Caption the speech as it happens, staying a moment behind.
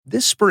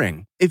This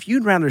spring, if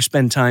you'd rather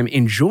spend time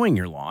enjoying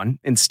your lawn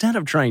instead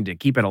of trying to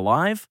keep it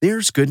alive,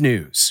 there's good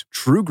news.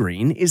 True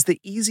Green is the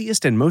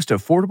easiest and most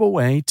affordable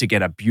way to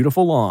get a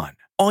beautiful lawn.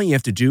 All you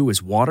have to do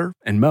is water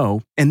and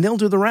mow, and they'll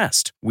do the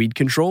rest. Weed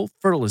control,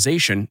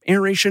 fertilization,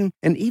 aeration,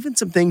 and even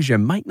some things you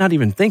might not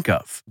even think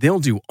of. They'll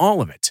do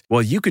all of it,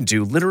 while you can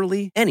do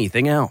literally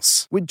anything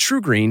else. With True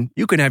Green,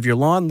 you can have your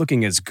lawn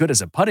looking as good as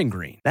a putting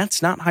green.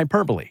 That's not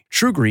hyperbole.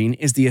 True Green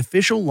is the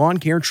official lawn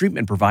care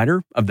treatment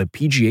provider of the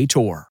PGA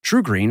Tour.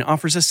 True Green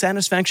offers a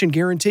satisfaction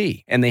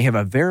guarantee, and they have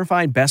a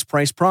verified best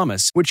price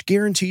promise, which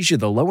guarantees you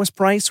the lowest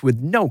price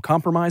with no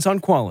compromise on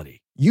quality.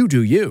 You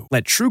do you.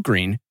 Let True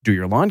Green do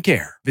your lawn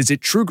care. Visit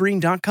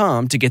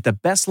truegreen.com to get the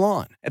best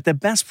lawn at the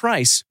best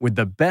price with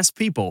the best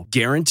people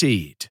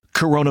guaranteed.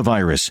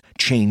 Coronavirus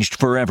changed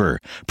forever.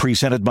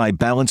 Presented by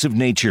Balance of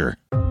Nature.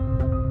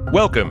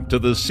 Welcome to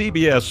the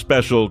CBS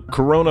special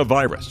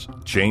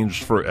Coronavirus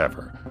Changed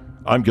Forever.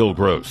 I'm Gil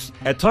Gross.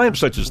 At times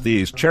such as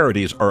these,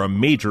 charities are a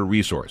major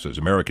resource as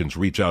Americans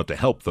reach out to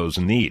help those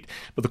in need.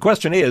 But the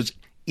question is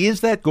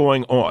that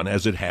going on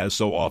as it has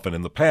so often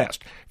in the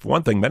past? For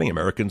one thing, many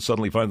Americans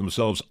suddenly find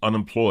themselves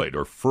unemployed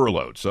or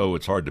furloughed, so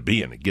it's hard to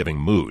be in a giving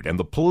mood. And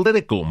the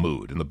political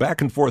mood and the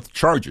back-and-forth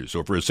charges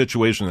over a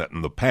situation that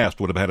in the past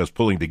would have had us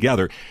pulling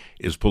together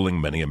is pulling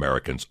many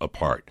Americans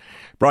apart.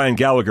 Brian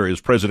Gallagher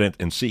is president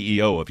and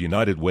CEO of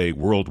United Way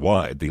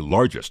Worldwide, the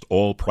largest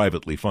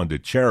all-privately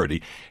funded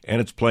charity,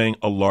 and it's playing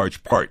a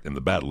large part in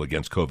the battle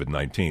against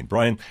COVID-19.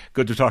 Brian,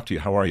 good to talk to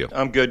you. How are you?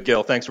 I'm good,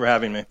 Gil. Thanks for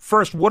having me.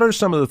 First, what are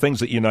some of the things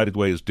that United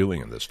Way is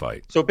doing in this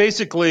fight? So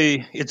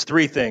basically, it's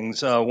three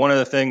things. One of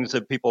the things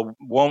that people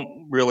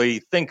won't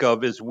really think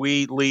of is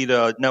we lead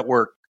a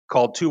network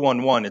called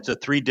 211. It's a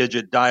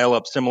 3-digit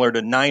dial-up similar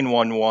to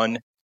 911,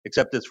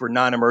 except it's for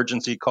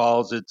non-emergency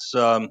calls. It's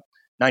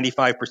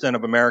 95%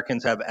 of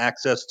Americans have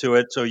access to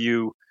it, so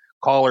you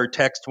call or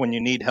text when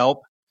you need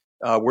help.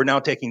 We're now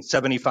taking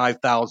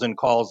 75,000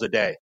 calls a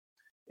day.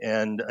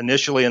 And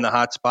initially in the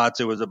hot spots,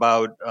 it was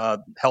about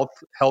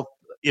health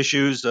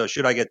issues.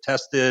 Should I get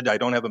tested? I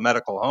don't have a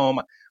medical home.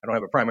 I don't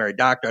have a primary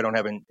doctor. I don't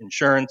have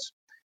insurance.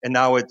 And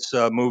now it's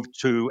moved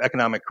to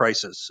economic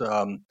crisis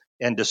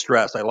and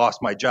distress. I lost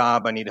my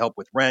job. I need help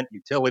with rent,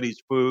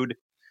 utilities, food.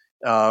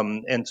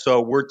 And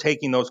so we're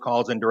taking those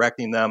calls and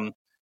directing them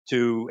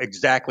to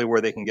exactly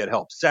where they can get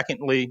help.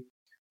 Secondly,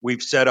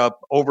 we've set up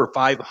over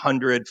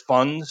 500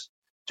 funds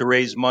to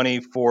raise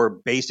money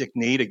for basic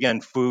need. Again,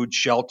 food,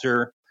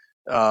 shelter,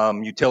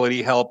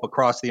 utility help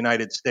across the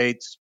United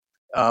States.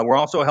 We're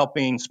also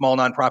helping small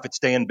nonprofits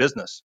stay in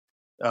business.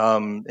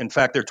 In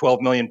fact, there are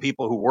 12 million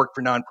people who work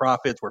for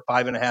nonprofits. We're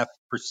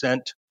 5.5%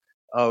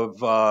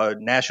 of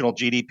national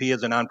GDP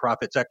as a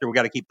nonprofit sector. We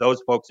got to keep those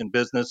folks in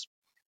business.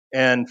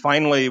 And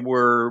finally,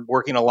 we're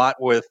working a lot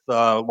with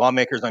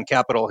lawmakers on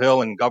Capitol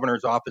Hill and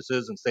governor's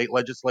offices and state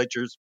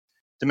legislatures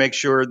to make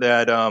sure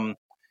that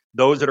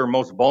those that are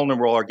most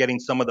vulnerable are getting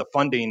some of the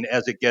funding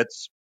as it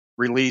gets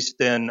released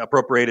and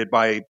appropriated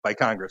by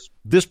Congress.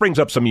 This brings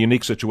up some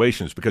unique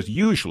situations because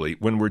usually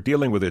when we're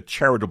dealing with a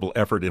charitable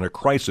effort in a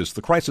crisis,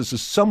 the crisis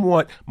is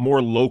somewhat more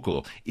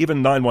local.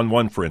 Even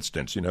 911, for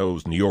instance, it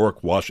was New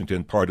York,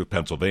 Washington, part of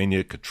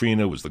Pennsylvania.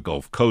 Katrina was the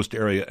Gulf Coast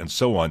area and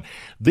so on.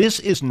 This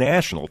is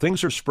national.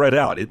 Things are spread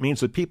out. It means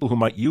that people who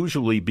might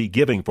usually be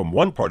giving from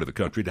one part of the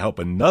country to help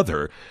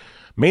another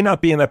may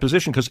not be in that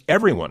position because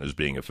everyone is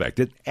being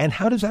affected. And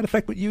how does that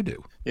affect what you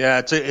do?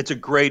 Yeah, it's a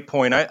great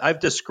point.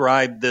 I've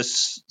described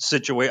this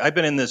situation. I've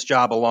been in this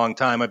job a long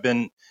time. I've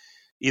been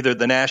either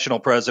the national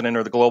president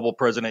or the global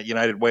president at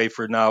United Way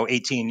for now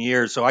 18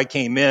 years. So I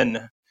came in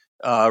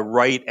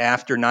right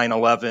after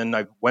 9/11.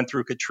 I went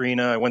through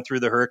Katrina. I went through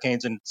the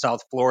hurricanes in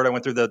South Florida. I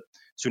went through the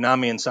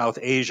tsunami in South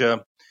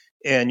Asia.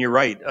 And you're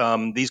right.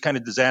 These kind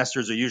of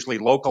disasters are usually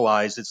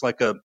localized. It's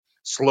like a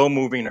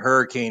slow-moving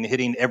hurricane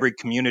hitting every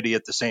community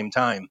at the same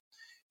time.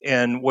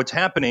 And what's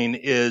happening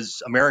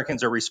is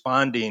Americans are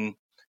responding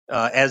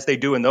as they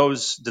do in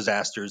those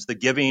disasters. The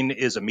giving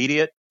is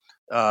immediate.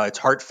 It's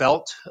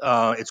heartfelt.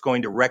 It's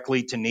going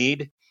directly to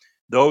need.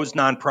 Those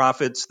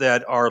nonprofits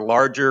that are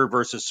larger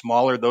versus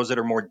smaller, those that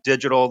are more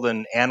digital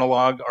than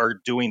analog, are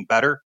doing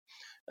better.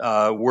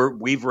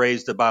 We've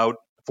raised about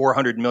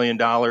 $400 million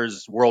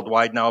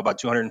worldwide now,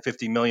 about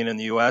 $250 million in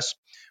the U.S.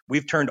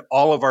 We've turned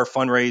all of our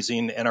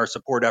fundraising and our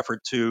support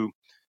effort to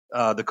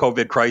the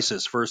COVID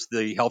crisis, first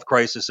the health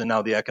crisis and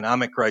now the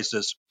economic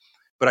crisis.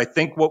 But I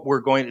think what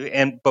we're going to,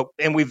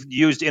 and we've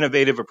used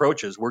innovative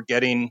approaches. We're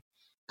getting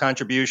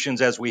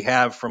contributions as we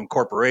have from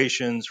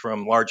corporations,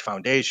 from large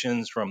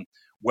foundations, from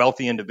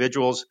wealthy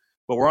individuals.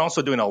 But we're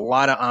also doing a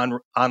lot of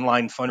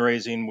online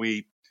fundraising.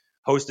 We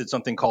hosted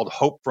something called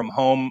Hope from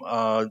Home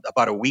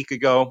about a week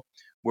ago,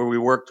 where we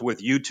worked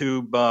with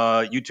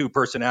YouTube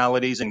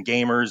personalities and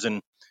gamers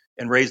and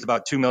raised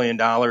about $2 million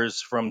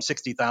from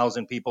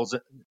 60,000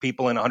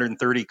 people in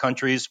 130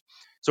 countries.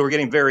 So we're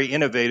getting very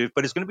innovative,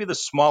 but it's going to be the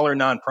smaller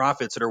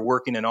nonprofits that are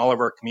working in all of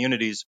our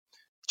communities,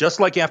 just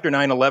like after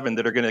 9/11,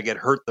 that are going to get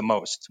hurt the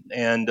most.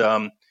 And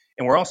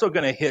we're also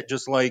going to hit,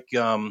 just like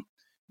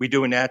we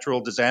do in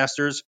natural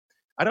disasters.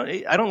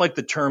 I don't like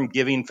the term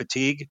giving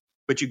fatigue,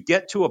 but you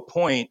get to a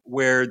point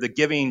where the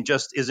giving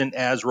just isn't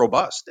as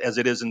robust as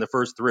it is in the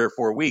first 3 or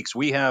 4 weeks.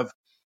 We have,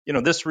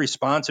 this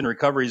response and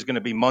recovery is going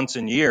to be months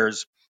and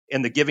years,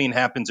 and the giving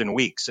happens in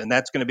weeks. And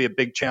that's going to be a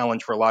big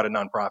challenge for a lot of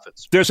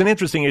nonprofits. There's an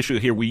interesting issue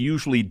here we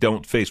usually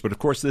don't face, but of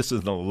course this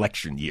is an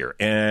election year,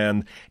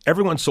 and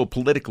everyone's so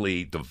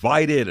politically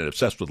divided and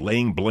obsessed with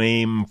laying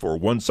blame for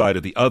one side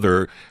or the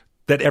other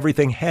that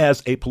everything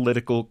has a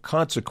political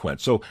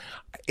consequence. So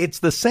it's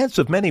the sense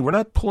of many, we're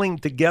not pulling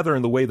together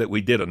in the way that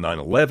we did on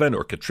 9/11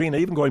 or Katrina,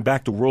 even going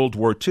back to World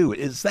War II.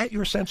 Is that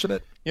your sense of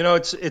it?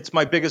 It's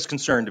my biggest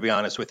concern, to be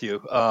honest with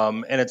you.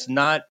 And it's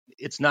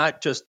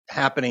not just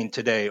happening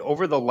today.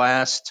 Over the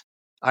last,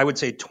 I would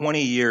say,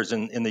 20 years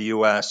in the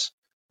U.S.,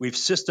 we've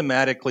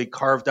systematically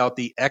carved out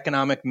the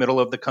economic middle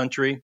of the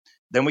country.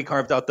 Then we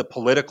carved out the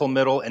political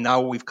middle, and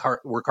now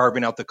we're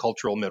carving out the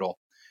cultural middle.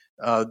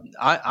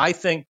 I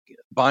think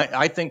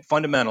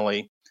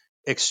fundamentally,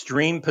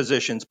 extreme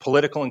positions,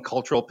 political and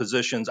cultural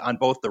positions on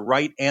both the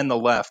right and the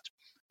left,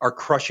 are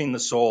crushing the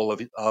soul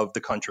of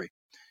the country.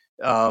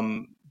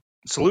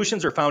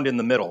 Solutions are found in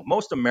the middle.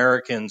 Most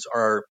Americans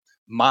are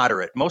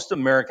moderate. Most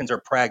Americans are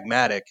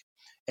pragmatic,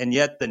 and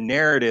yet the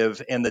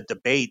narrative and the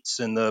debates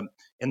and the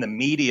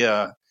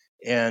media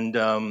and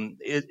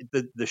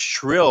the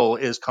shrill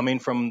is coming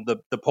from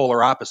the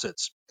polar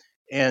opposites.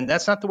 And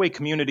that's not the way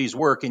communities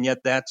work. And yet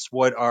that's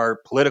what our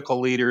political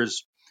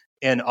leaders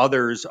and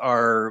others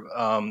are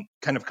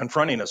kind of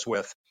confronting us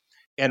with.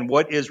 And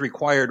what is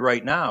required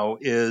right now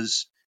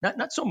is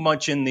not so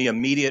much in the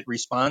immediate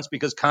response,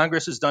 because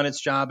Congress has done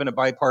its job in a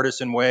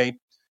bipartisan way.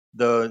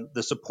 The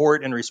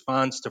support and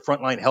response to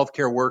frontline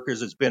healthcare workers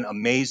has been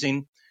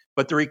amazing.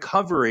 But the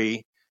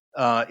recovery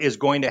is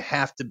going to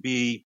have to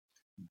be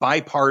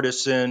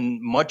bipartisan,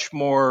 much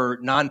more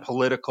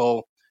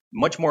non-political,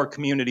 much more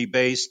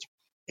community-based.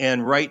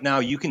 And right now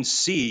you can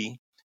see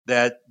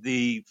that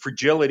the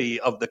fragility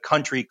of the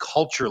country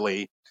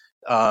culturally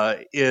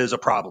is a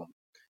problem.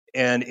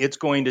 And it's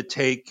going to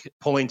take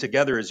pulling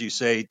together, as you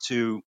say,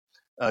 to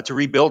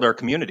rebuild our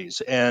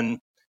communities. And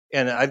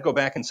I'd go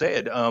back and say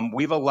it.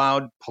 We've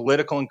allowed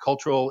political and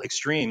cultural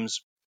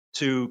extremes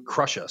to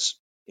crush us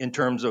in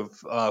terms of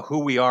who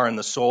we are and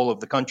the soul of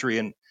the country.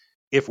 And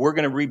if we're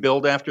going to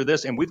rebuild after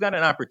this, and we've got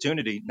an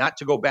opportunity not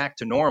to go back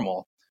to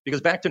normal,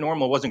 because back to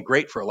normal wasn't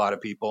great for a lot of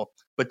people,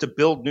 but to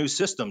build new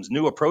systems,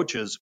 new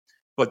approaches.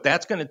 But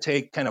that's going to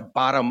take kind of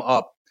bottom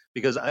up,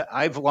 because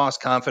I've lost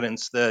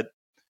confidence that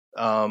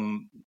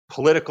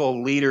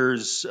political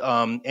leaders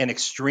and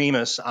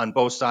extremists on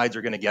both sides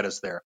are going to get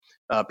us there.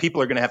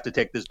 People are going to have to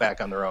take this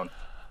back on their own.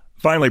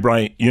 Finally,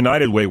 Brian,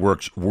 United Way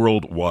works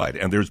worldwide,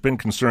 and there's been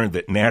concern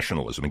that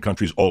nationalism in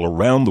countries all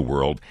around the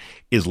world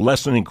is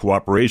lessening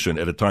cooperation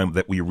at a time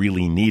that we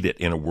really need it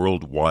in a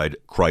worldwide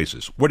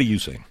crisis. What are you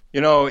saying?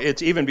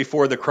 It's even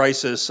before the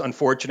crisis,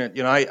 unfortunate.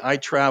 I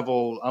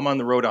travel, I'm on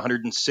the road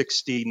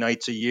 160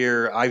 nights a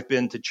year. I've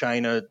been to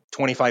China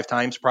 25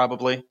 times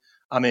probably.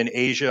 I'm in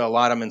Asia, a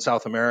lot. I'm in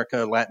South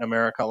America, Latin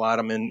America, a lot.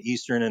 I'm in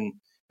Eastern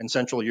and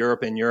Central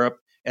Europe and Europe.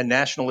 And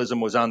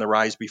nationalism was on the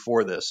rise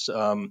before this.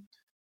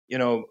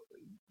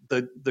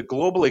 The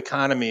global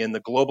economy and the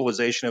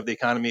globalization of the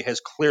economy has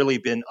clearly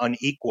been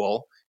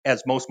unequal,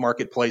 as most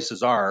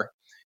marketplaces are.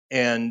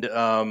 And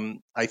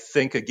I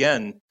think,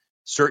 again,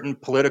 certain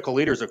political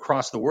leaders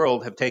across the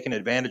world have taken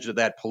advantage of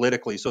that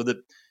politically, so that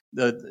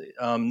the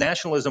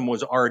nationalism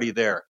was already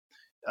there.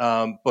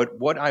 But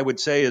what I would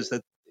say is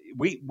that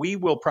we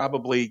will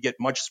probably get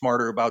much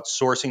smarter about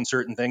sourcing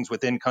certain things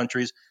within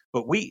countries.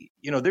 But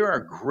there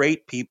are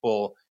great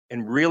people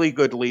and really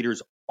good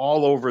leaders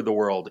all over the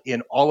world,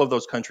 in all of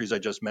those countries I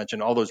just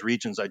mentioned, all those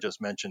regions I just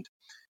mentioned.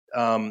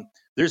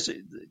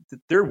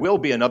 There will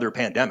be another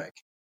pandemic.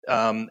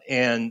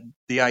 And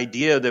the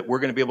idea that we're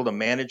going to be able to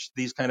manage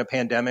these kind of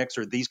pandemics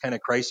or these kind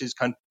of crises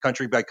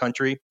country by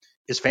country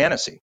is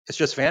fantasy. It's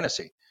just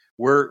fantasy.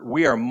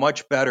 We are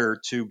much better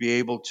to be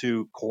able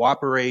to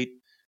cooperate,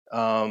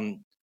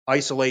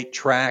 isolate,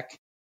 track,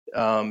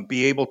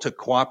 be able to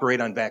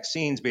cooperate on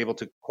vaccines, be able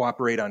to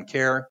cooperate on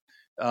care.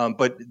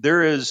 But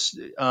there is,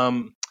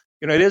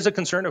 it is a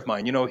concern of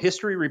mine.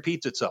 History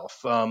repeats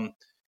itself.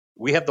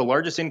 We have the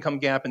largest income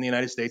gap in the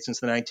United States since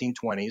the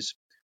 1920s.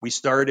 We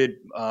started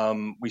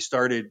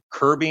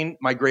curbing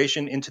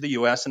migration into the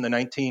U.S.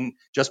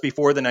 just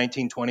before the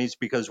 1920s,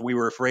 because we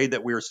were afraid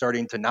that we were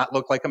starting to not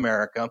look like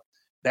America.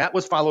 That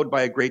was followed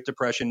by a Great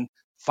Depression,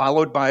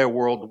 followed by a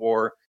World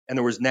War, and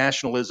there was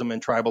nationalism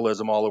and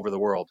tribalism all over the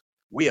world.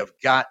 We have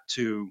got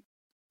to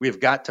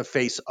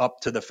face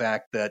up to the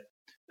fact that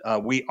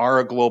we are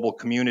a global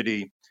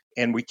community,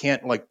 and we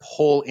can't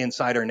pull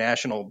inside our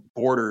national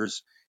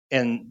borders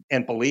and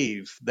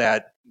believe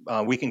that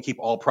we can keep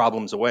all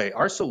problems away.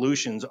 Our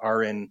solutions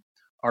are in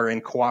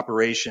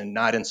cooperation,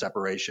 not in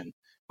separation.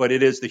 But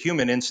it is the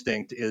human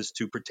instinct is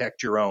to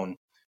protect your own,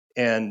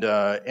 and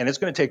it's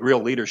going to take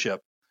real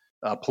leadership,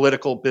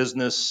 political,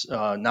 business,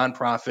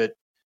 nonprofit,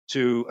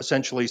 to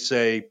essentially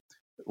say,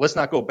 let's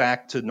not go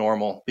back to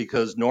normal,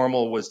 because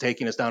normal was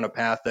taking us down a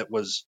path that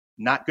was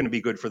not going to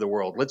be good for the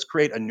world. Let's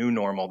create a new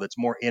normal that's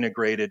more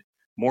integrated,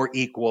 more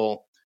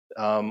equal.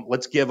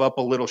 Let's give up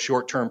a little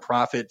short-term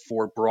profit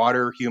for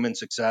broader human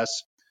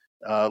success.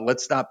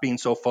 Let's stop being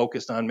so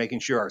focused on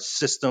making sure our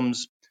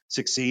systems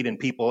succeed and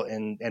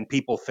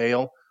people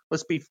fail.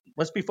 Let's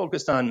be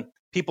focused on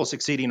people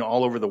succeeding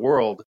all over the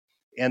world,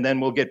 and then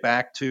we'll get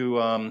back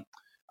to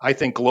I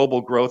think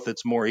global growth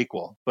that's more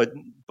equal. But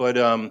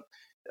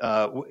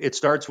it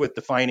starts with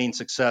defining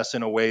success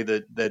in a way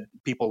that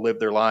people live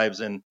their lives.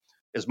 And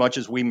as much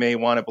as we may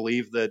want to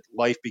believe that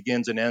life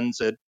begins and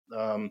ends at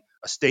a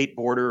state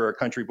border or a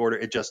country border,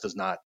 it just does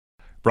not.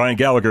 Brian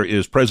Gallagher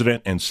is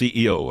president and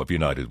CEO of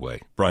United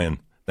Way. Brian,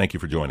 thank you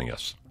for joining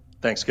us.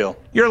 Thanks, Gil.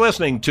 You're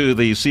listening to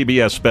the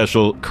CBS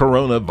special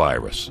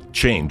Coronavirus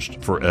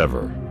Changed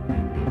Forever.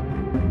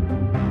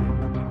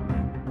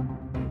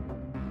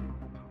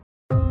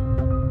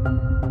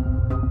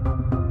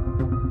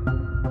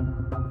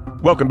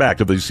 Welcome back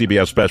to the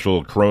CBS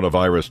special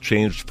Coronavirus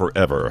Changed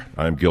Forever.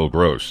 I'm Gil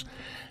Gross.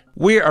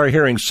 We are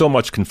hearing so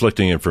much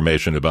conflicting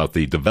information about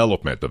the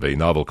development of a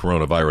novel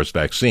coronavirus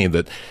vaccine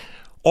that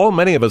all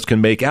many of us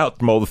can make out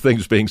from all the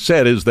things being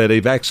said is that a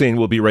vaccine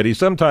will be ready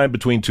sometime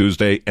between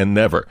Tuesday and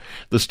never.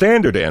 The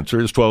standard answer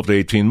is 12 to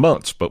 18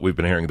 months, but we've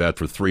been hearing that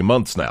for 3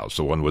 months now,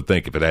 so one would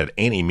think if it had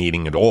any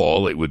meaning at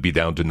all, it would be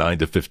down to 9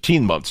 to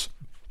 15 months.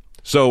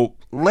 So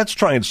let's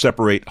try and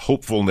separate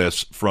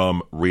hopefulness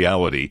from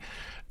reality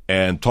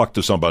and talk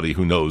to somebody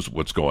who knows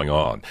what's going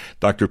on.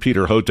 Dr.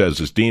 Peter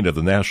Hotez is Dean of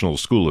the National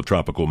School of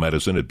Tropical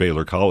Medicine at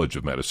Baylor College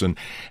of Medicine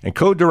and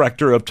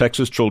co-director of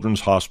Texas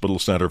Children's Hospital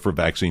Center for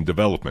Vaccine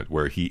Development,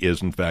 where he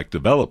is, in fact,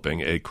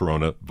 developing a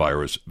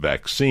coronavirus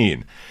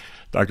vaccine.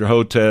 Dr.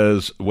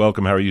 Hotez,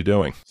 welcome. How are you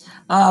doing?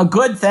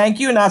 Good, thank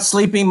you. Not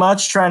sleeping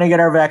much, trying to get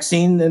our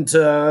vaccine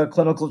into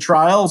clinical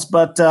trials,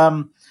 but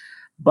and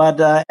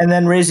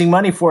then raising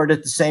money for it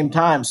at the same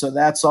time. So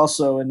that's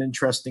also an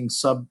interesting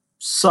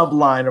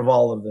subline of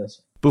all of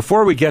this.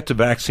 Before we get to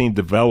vaccine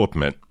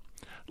development,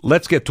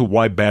 let's get to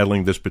why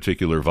battling this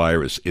particular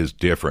virus is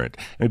different.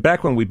 I mean,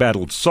 back when we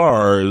battled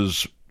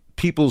SARS,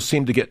 people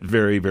seemed to get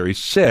very, very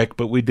sick,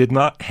 but we did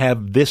not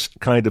have this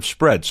kind of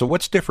spread. So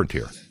what's different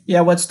here?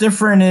 Yeah, what's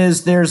different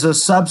is there's a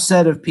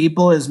subset of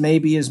people, as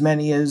maybe as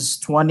many as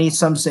 20,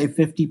 some say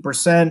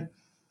 50%,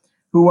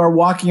 who are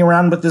walking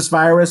around with this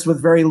virus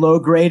with very low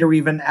grade or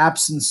even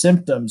absent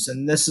symptoms.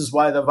 And this is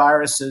why the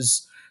virus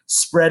is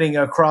spreading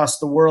across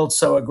the world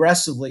so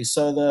aggressively.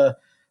 So the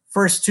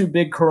first two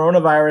big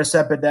coronavirus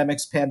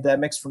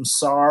pandemics from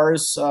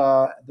SARS,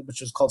 which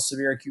was called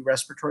severe acute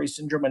respiratory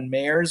syndrome, and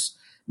MERS,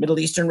 Middle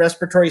Eastern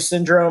respiratory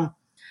syndrome,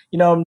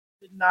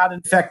 did not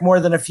infect more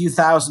than a few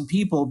thousand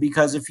people,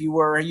 because if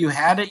you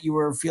had it, you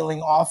were feeling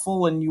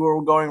awful and you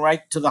were going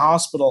right to the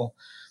hospital.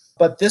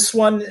 But this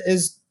one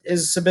is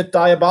a bit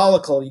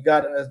diabolical. You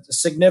got a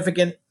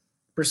significant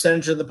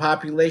percentage of the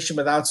population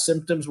without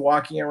symptoms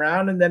walking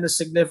around, and then a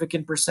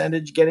significant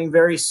percentage getting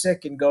very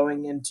sick and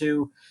going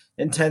into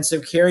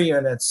intensive care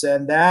units.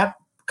 And that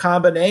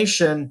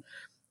combination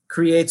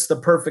creates the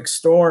perfect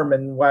storm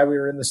and why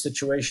we're in the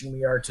situation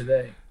we are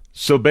today.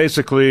 So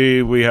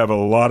basically, we have a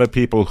lot of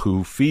people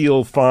who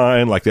feel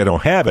fine, like they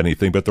don't have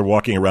anything, but they're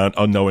walking around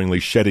unknowingly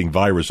shedding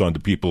virus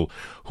onto people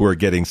who are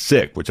getting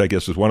sick, which I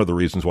guess is one of the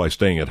reasons why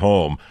staying at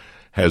home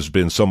has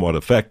been somewhat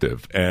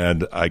effective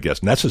and I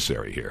guess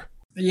necessary here.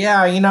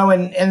 Yeah,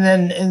 and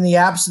then in the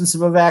absence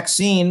of a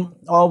vaccine,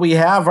 all we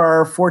have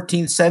are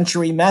 14th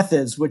century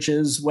methods, which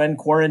is when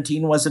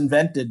quarantine was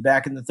invented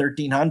back in the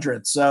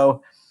 1300s.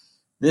 So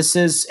this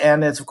is,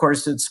 and it's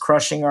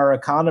crushing our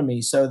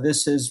economy. So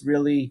this is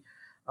really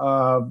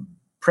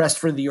pressed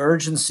for the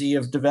urgency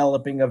of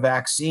developing a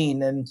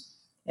vaccine.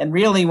 And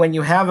really, when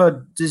you have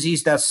a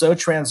disease that's so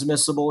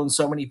transmissible and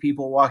so many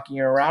people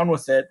walking around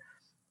with it,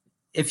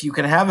 if you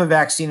can have a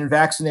vaccine and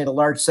vaccinate a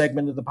large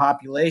segment of the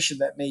population,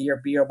 that may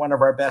be one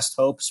of our best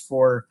hopes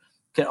for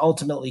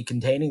ultimately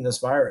containing this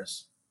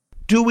virus.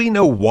 Do we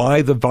know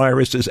why the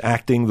virus is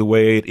acting the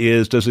way it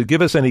is? Does it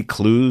give us any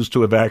clues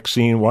to a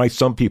vaccine? Why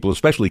some people,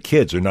 especially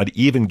kids, are not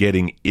even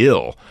getting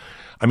ill?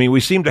 I mean,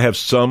 we seem to have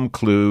some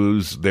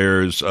clues.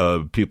 There's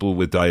people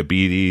with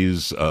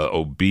diabetes,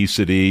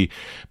 obesity,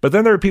 but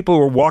then there are people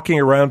who are walking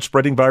around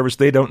spreading virus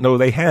they don't know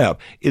they have.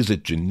 Is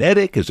it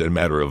genetic? Is it a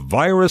matter of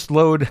virus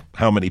load?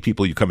 How many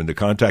people you come into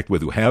contact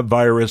with who have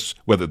virus,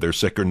 whether they're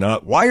sick or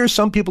not? Why are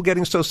some people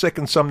getting so sick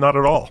and some not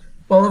at all?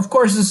 Well, of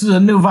course, this is a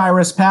new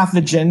virus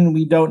pathogen.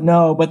 We don't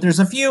know, but there's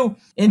a few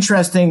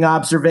interesting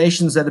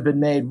observations that have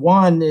been made.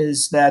 One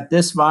is that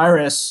this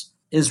virus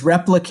is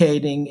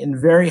replicating in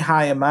very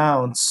high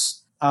amounts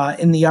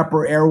in the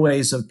upper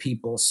airways of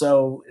people.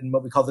 So in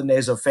what we call the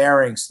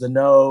nasopharynx, the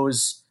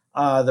nose,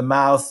 the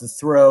mouth, the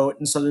throat.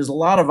 And so there's a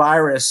lot of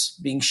virus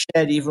being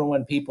shed even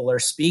when people are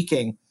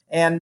speaking.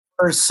 And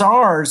for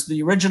SARS,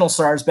 the original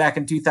SARS back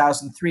in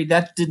 2003,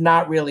 that did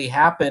not really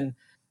happen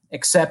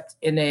except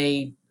in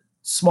a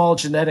small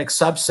genetic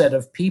subset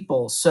of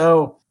people.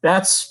 So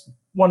that's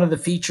one of the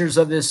features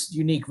of this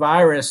unique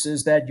virus,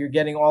 is that you're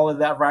getting all of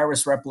that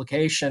virus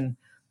replication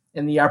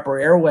in the upper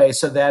airway,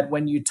 so that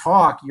when you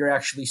talk, you're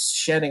actually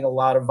shedding a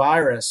lot of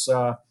virus,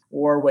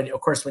 or when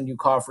you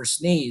cough or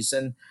sneeze.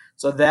 And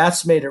so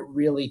that's made it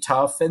really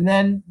tough. And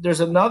then there's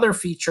another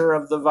feature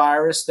of the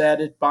virus that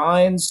it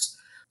binds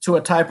to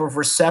a type of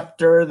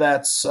receptor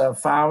that's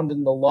found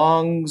in the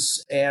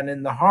lungs and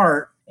in the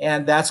heart.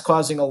 And that's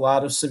causing a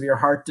lot of severe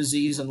heart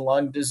disease and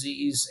lung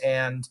disease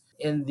and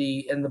in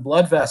the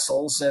blood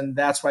vessels. And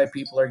that's why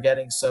people are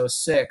getting so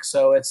sick.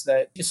 So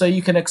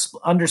you can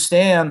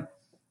understand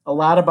a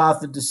lot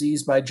about the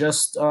disease by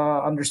just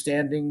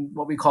understanding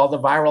what we call the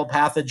viral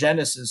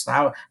pathogenesis,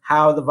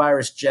 how the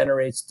virus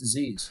generates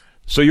disease.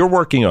 So you're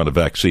working on a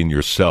vaccine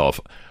yourself.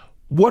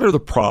 What are the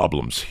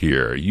problems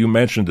here? You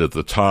mentioned at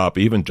the top,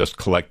 even just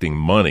collecting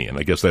money, and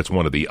I guess that's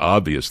one of the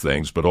obvious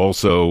things, but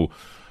also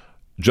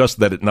just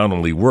that it not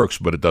only works,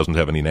 but it doesn't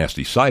have any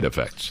nasty side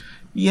effects.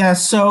 Yeah,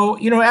 so,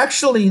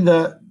 actually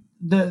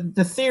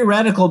the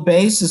theoretical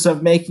basis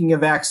of making a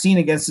vaccine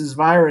against this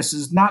virus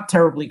is not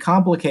terribly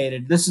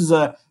complicated. This is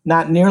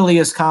not nearly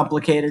as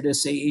complicated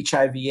as, say,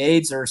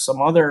 HIV/AIDS or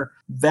some other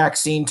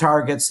vaccine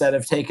targets that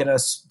have taken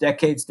us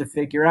decades to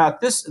figure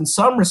out. This, in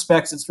some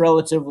respects, it's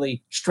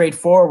relatively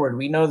straightforward.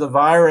 We know the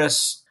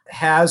virus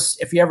has,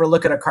 if you ever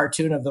look at a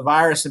cartoon of the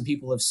virus, and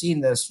people have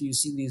seen this, you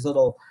see these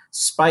little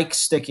spikes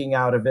sticking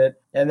out of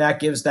it, and that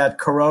gives that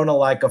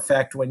corona-like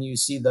effect when you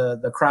see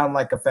the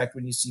crown-like effect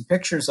when you see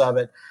pictures of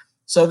it.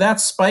 So that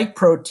spike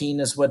protein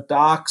is what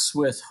docks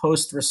with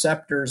host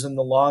receptors in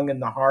the lung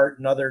and the heart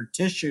and other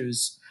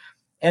tissues.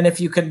 And if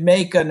you can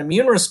make an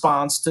immune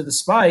response to the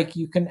spike,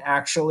 you can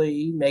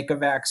actually make a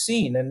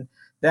vaccine. And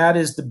that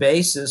is the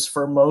basis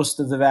for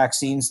most of the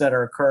vaccines that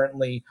are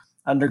currently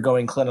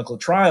undergoing clinical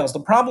trials. The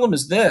problem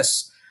is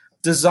this: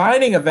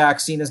 designing a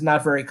vaccine is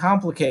not very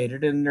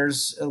complicated, and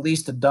there's at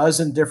least a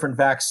dozen different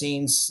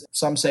vaccines,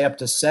 some say up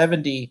to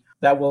 70,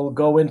 that will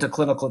go into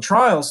clinical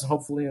trials,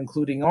 hopefully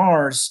including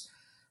ours.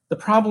 The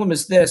problem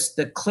is this: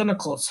 the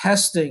clinical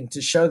testing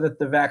to show that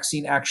the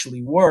vaccine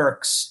actually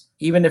works,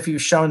 even if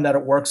you've shown that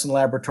it works in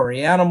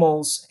laboratory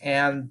animals,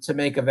 and to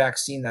make a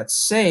vaccine that's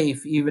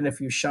safe, even if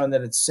you've shown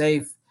that it's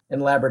safe in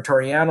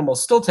laboratory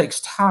animals, still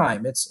takes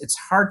time. It's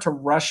hard to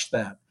rush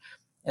that.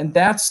 And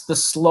that's the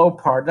slow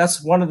part.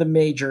 That's one of the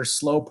major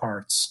slow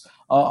parts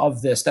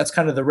of this. That's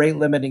kind of the rate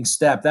limiting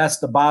step. That's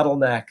the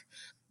bottleneck,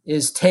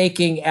 is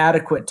taking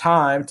adequate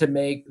time to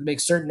make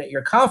certain that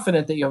you're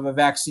confident that you have a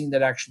vaccine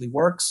that actually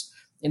works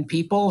in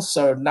people.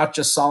 So not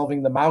just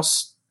solving the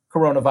mouse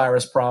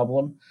coronavirus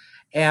problem,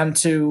 and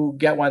to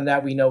get one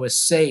that we know is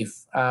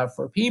safe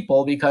for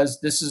people, because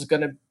this is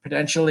going to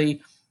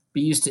potentially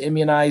be used to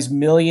immunize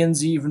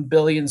millions, even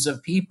billions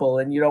of people,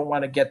 and you don't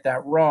want to get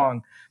that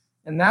wrong.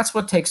 And that's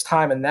what takes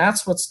time, and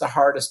that's what's the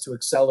hardest to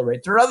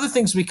accelerate. There are other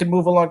things we can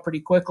move along pretty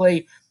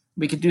quickly.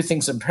 We could do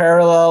things in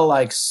parallel,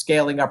 like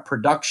scaling up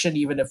production,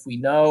 even if we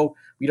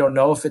don't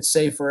know if it's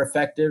safe or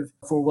effective,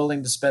 if we're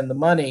willing to spend the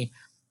money.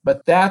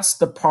 But that's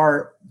the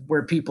part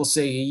where people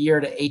say a year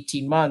to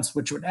 18 months,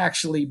 which would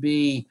actually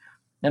be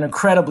an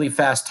incredibly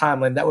fast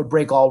timeline. That would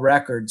break all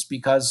records,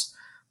 because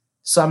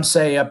some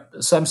say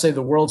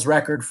the world's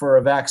record for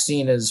a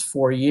vaccine is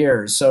 4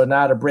 years. So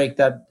now to break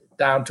that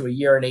down to a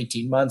year and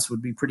 18 months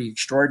would be pretty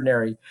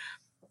extraordinary.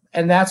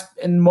 And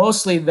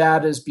mostly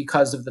that is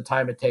because of the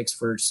time it takes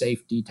for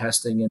safety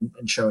testing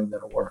and showing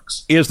that it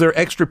works. Is there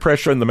extra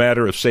pressure in the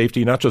matter of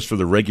safety, not just for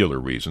the regular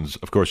reasons?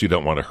 Of course, you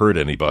don't want to hurt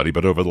anybody,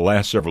 but over the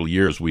last several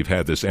years, we've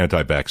had this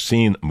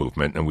anti-vaccine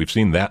movement, and we've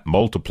seen that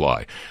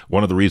multiply.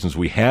 One of the reasons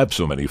we have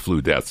so many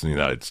flu deaths in the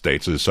United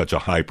States is such a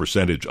high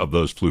percentage of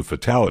those flu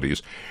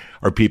fatalities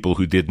are people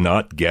who did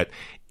not get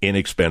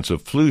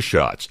inexpensive flu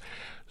shots.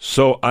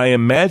 So I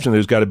imagine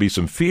there's got to be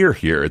some fear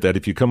here that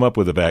if you come up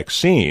with a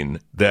vaccine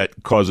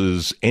that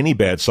causes any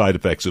bad side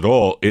effects at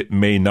all, it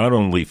may not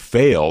only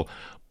fail,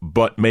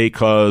 but may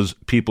cause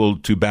people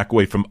to back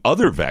away from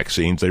other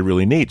vaccines they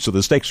really need. So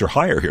the stakes are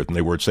higher here than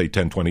they were, say,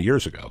 10, 20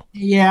 years ago.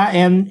 Yeah,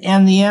 and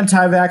the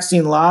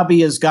anti-vaccine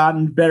lobby has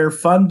gotten better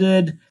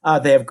funded.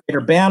 They have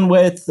greater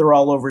bandwidth. They're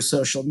all over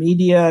social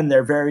media, and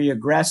they're very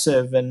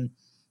aggressive. And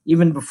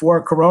even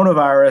before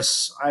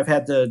coronavirus, I've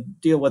had to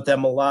deal with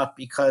them a lot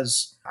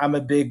because I'm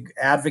a big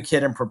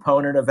advocate and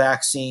proponent of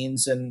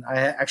vaccines. And I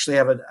actually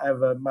have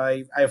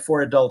I have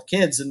 4 adult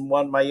kids, and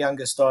my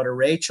youngest daughter,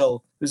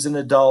 Rachel, who's an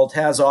adult,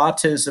 has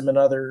autism and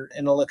other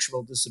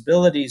intellectual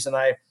disabilities. And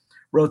I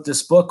wrote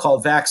this book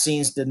called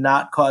Vaccines Did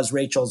Not Cause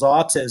Rachel's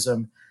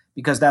Autism,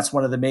 because that's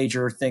one of the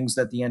major things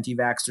that the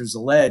anti-vaxxers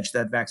allege,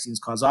 that vaccines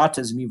cause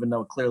autism, even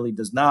though it clearly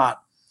does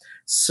not.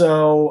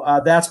 So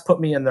that's put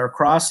me in their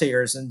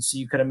crosshairs. And so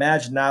you can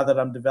imagine, now that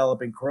I'm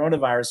developing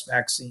coronavirus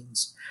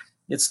vaccines,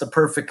 it's the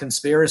perfect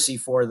conspiracy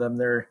for them.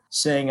 They're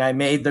saying I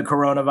made the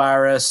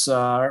coronavirus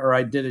or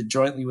I did it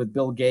jointly with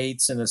Bill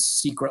Gates in a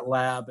secret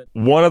lab.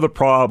 One of the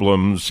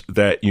problems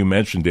that you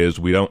mentioned is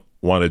we don't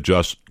want to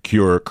just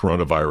cure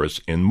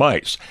coronavirus in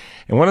mice.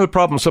 And one of the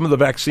problems, some of the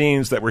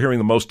vaccines that we're hearing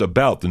the most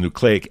about, the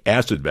nucleic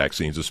acid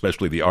vaccines,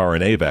 especially the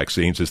RNA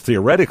vaccines, is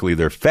theoretically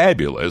they're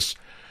fabulous.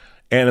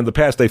 And in the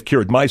past, they've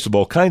cured mice of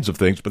all kinds of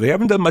things, but they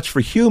haven't done much for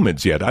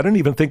humans yet. I don't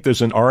even think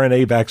there's an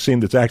RNA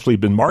vaccine that's actually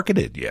been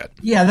marketed yet.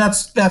 Yeah,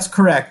 that's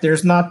correct.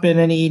 There's not been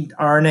any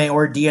RNA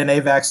or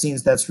DNA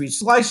vaccines that's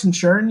reached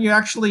licensure, and you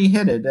actually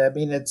hit it. I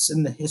mean,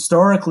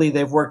 historically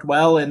they've worked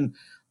well in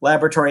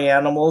laboratory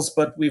animals,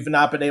 but we've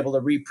not been able to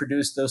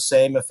reproduce those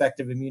same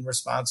effective immune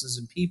responses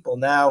in people.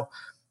 Now,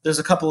 there's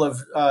a couple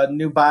of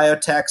new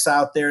biotechs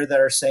out there that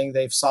are saying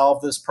they've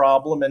solved this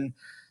problem, and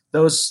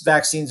those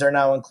vaccines are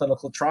now in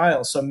clinical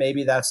trials. So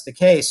maybe that's the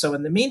case. So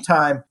in the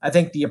meantime, I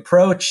think the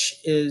approach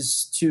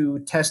is to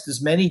test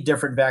as many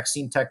different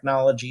vaccine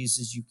technologies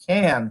as you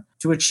can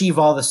to achieve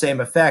all the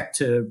same effect,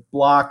 to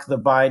block the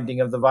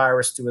binding of the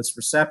virus to its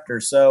receptor.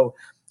 So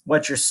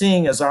what you're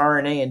seeing is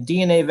RNA and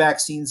DNA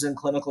vaccines in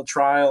clinical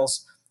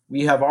trials.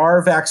 We have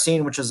our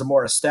vaccine, which is a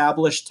more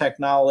established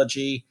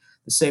technology,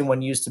 the same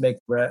one used to make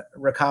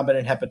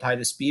recombinant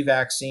hepatitis B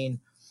vaccine.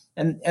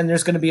 And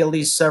there's going to be at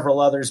least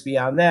several others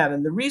beyond that.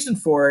 And the reason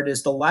for it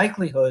is the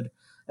likelihood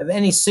of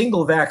any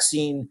single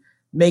vaccine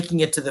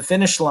making it to the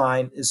finish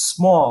line is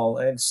small.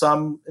 And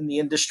some in the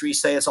industry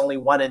say it's only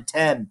 1 in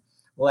 10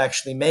 will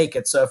actually make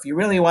it. So if you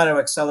really want to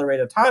accelerate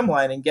a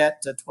timeline and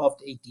get to 12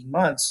 to 18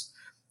 months,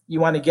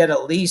 you want to get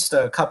at least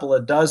a couple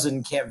of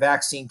dozen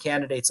vaccine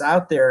candidates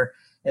out there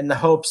in the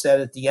hopes that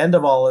at the end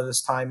of all of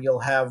this time, you'll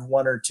have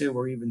 1 or 2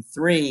 or even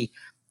 3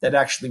 that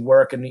actually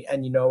work and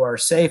are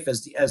safe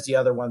as the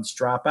other ones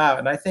drop out.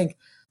 And I think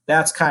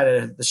that's kind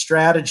of the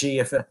strategy.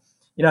 If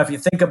you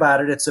think about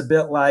it, it's a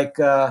bit like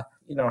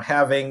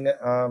having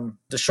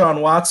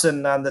Deshaun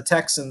Watson on the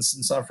Texans,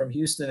 since I'm from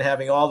Houston,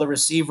 having all the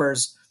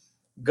receivers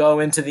go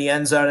into the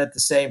end zone at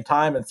the same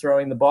time and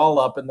throwing the ball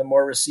up. And the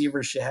more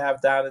receivers you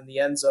have down in the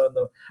end zone,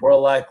 the more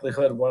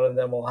likelihood one of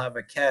them will have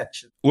a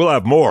catch. We'll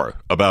have more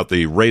about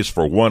the race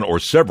for one or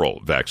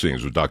several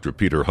vaccines with Dr.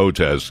 Peter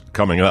Hotez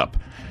coming up.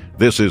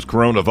 This is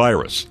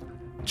Coronavirus,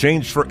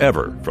 Changed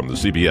Forever from the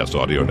CBS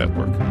Audio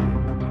Network.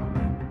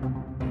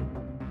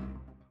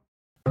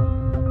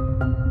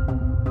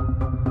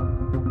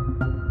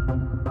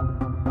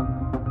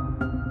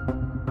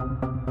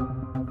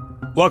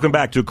 Welcome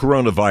back to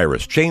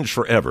Coronavirus, Changed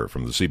Forever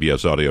from the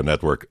CBS Audio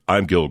Network.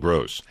 I'm Gil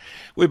Gross.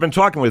 We've been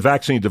talking with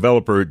vaccine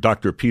developer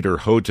Dr. Peter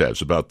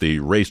Hotez about the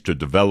race to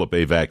develop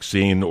a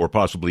vaccine or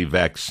possibly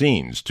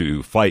vaccines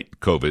to fight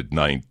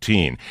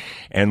COVID-19.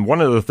 And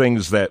one of the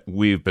things that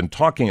we've been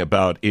talking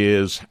about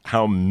is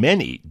how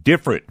many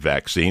different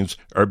vaccines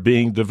are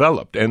being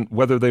developed and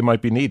whether they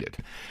might be needed.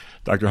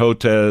 Dr.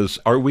 Hotez,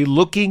 are we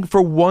looking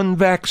for one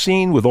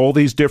vaccine with all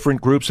these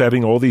different groups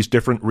having all these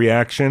different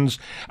reactions?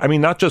 I mean,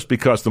 not just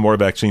because the more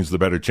vaccines, the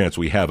better chance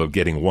we have of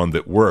getting one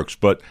that works,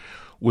 but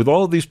with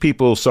all of these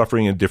people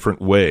suffering in different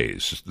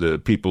ways, the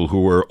people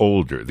who are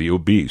older, the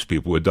obese,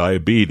 people with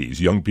diabetes,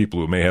 young people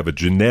who may have a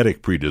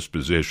genetic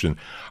predisposition,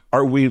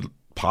 are we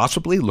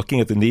possibly looking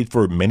at the need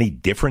for many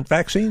different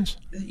vaccines?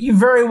 You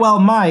very well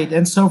might.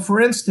 And so, for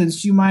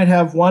instance, you might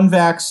have one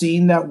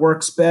vaccine that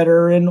works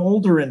better in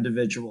older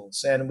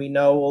individuals. And we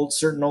know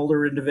certain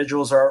older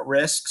individuals are at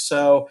risk.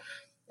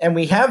 And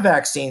we have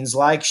vaccines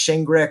like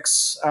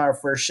Shingrix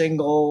for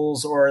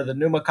shingles or the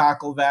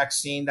pneumococcal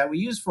vaccine that we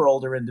use for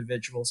older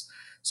individuals.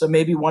 So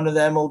maybe one of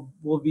them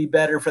will be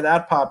better for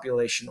that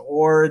population,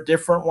 or a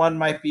different one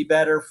might be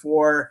better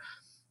for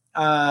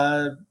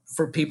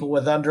people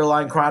with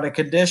underlying chronic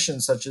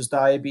conditions such as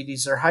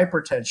diabetes or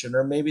hypertension.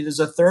 Or maybe there's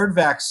a third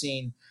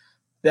vaccine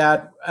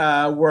that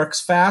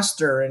works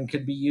faster and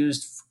could be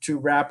used to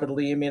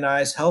rapidly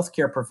immunize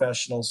healthcare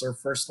professionals or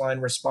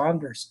first-line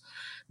responders.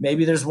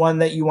 Maybe there's one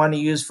that you want to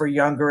use for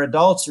younger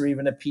adults or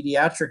even a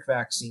pediatric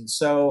vaccine.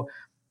 So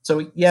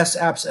yes,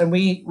 and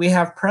we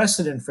have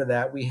precedent for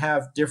that. We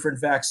have different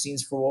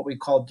vaccines for what we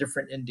call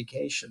different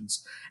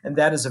indications, and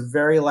that is a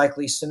very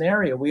likely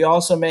scenario. We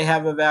also may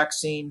have a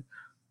vaccine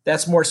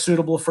that's more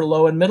suitable for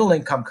low and middle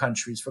income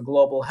countries for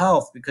global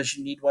health, because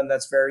you need one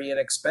that's very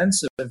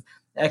inexpensive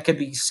that could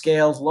be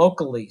scaled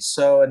locally.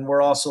 And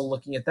we're also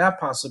looking at that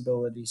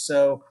possibility.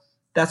 So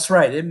that's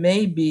right. It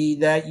may be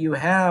that you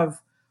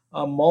have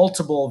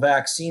multiple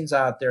vaccines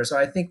out there. So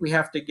I think we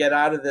have to get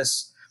out of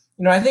this.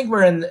 I think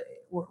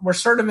we're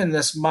sort of in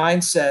this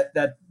mindset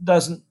that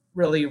doesn't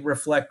really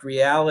reflect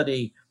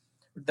reality,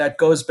 that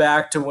goes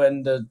back to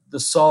when the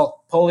Salk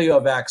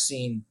polio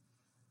vaccine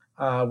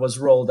was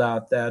rolled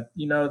out, that,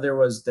 there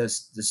was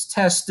this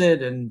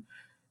tested and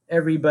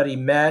everybody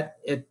met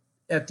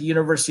at the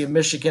University of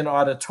Michigan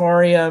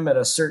auditorium at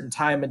a certain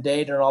time and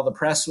date, and all the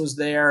press was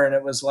there, and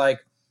it was like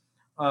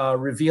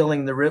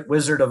revealing the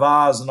Wizard of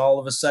Oz, and all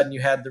of a sudden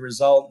you had the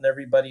result and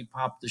everybody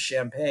popped the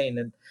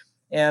champagne.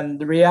 And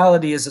the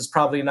reality is it's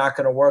probably not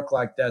going to work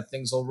like that.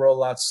 Things will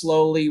roll out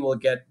slowly. We'll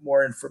get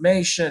more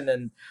information,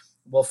 and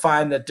we'll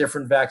find that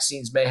different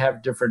vaccines may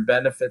have different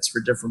benefits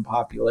for different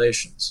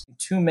populations.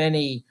 Too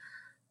many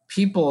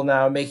people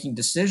now making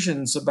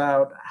decisions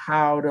about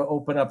how to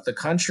open up the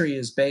country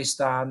is based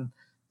on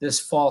this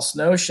false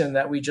notion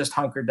that we just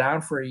hunker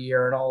down for a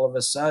year and all of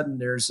a sudden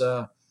there's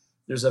a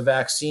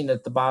vaccine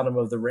at the bottom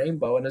of the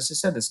rainbow. And as I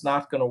said, it's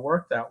not going to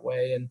work that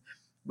way. And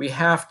we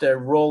have to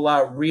roll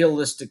out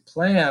realistic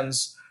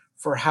plans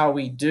for how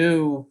we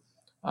do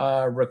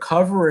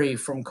recovery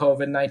from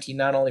COVID-19,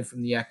 not only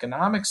from the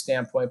economic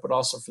standpoint, but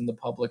also from the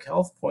public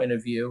health point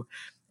of view.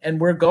 And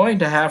we're going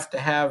to have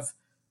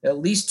at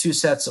least two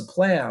sets of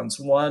plans,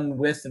 one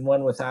with and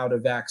one without a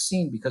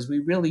vaccine, because we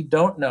really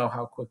don't know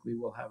how quickly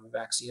we'll have a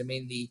vaccine. I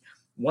mean, the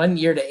 1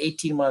 year to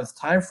 18-month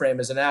time frame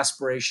is an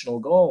aspirational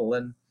goal.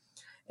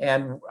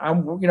 And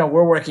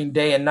we're working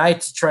day and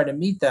night to try to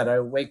meet that. I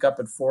wake up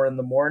at 4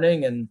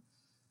 a.m. and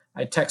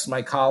I text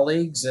my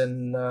colleagues,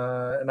 and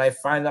I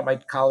find that my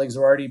colleagues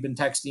have already been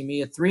texting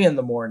me at 3 a.m.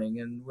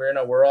 and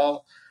we're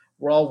all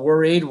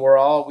worried.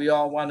 We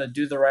all want to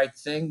do the right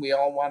thing. We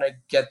all want to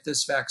get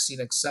this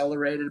vaccine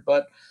accelerated,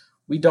 but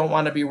we don't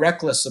want to be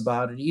reckless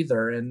about it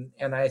either. And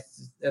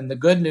the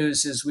good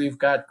news is we've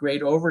got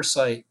great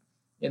oversight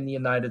in the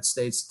United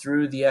States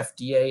through the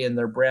FDA and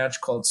their branch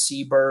called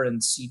CBER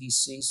and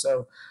CDC.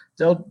 So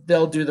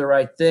they'll do the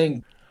right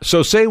thing.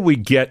 So say we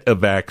get a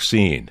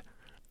vaccine.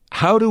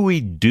 How do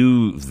we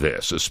do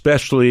this,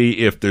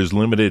 especially if there's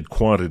limited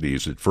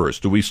quantities at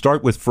first? Do we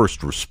start with first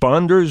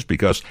responders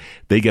because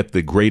they get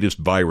the greatest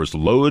virus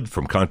load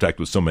from contact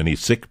with so many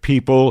sick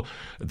people,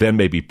 then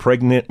maybe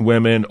pregnant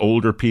women,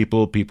 older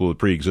people, people with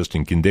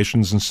pre-existing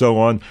conditions and so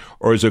on?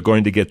 Or is it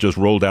going to get just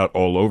rolled out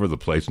all over the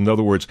place? In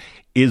other words,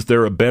 is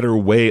there a better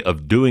way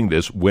of doing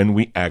this when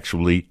we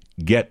actually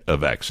get a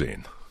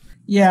vaccine?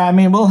 Yeah, I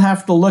mean, we'll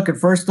have to look at,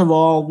 first of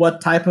all, what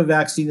type of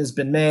vaccine has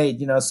been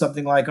made.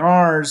 Something like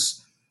ours,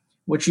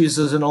 which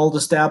uses an old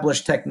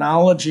established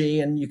technology,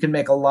 and you can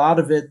make a lot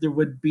of it. There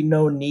would be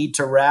no need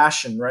to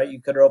ration, right?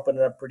 You could open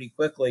it up pretty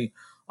quickly.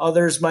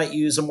 Others might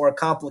use a more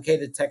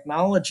complicated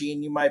technology,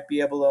 and you might be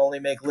able to only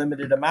make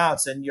limited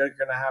amounts, and you're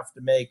going to have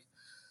to make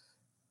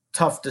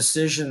tough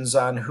decisions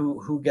on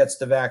who gets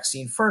the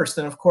vaccine first.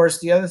 And of course,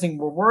 the other thing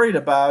we're worried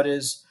about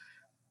is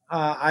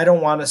I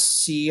don't want to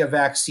see a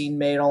vaccine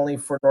made only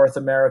for North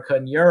America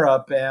and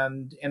Europe.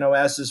 And,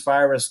 as this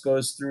virus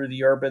goes through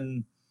the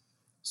urban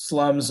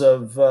slums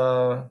of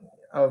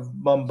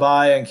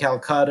Mumbai and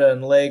Calcutta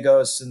and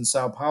Lagos and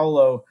Sao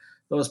Paulo,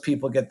 those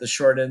people get the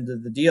short end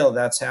of the deal.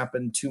 That's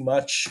happened too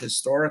much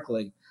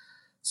historically.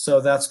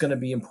 So that's going to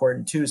be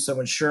important too.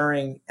 So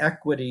ensuring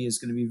equity is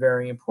going to be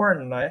very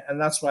important. And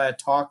that's why I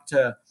talk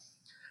to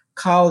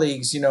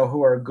colleagues,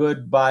 who are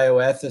good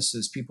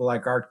bioethicists, people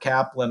like Art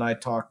Kaplan I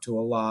talk to a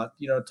lot,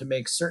 to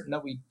make certain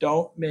that we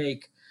don't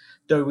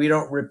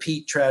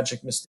repeat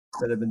tragic mistakes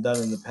that have been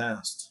done in the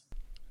past.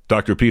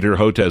 Dr. Peter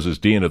Hotez is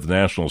Dean of the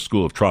National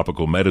School of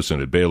Tropical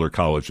Medicine at Baylor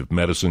College of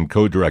Medicine,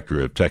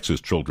 co-director of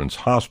Texas Children's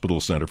Hospital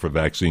Center for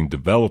Vaccine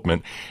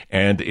Development,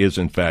 and is,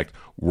 in fact,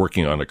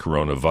 working on a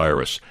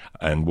coronavirus.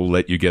 And we'll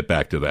let you get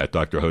back to that.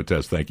 Dr.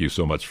 Hotez, thank you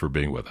so much for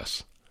being with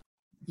us.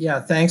 Yeah,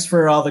 thanks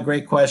for all the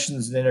great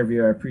questions in the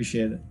interview. I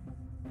appreciate it.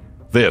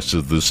 This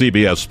is the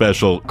CBS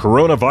special,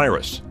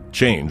 Coronavirus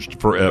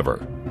Changed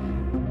Forever.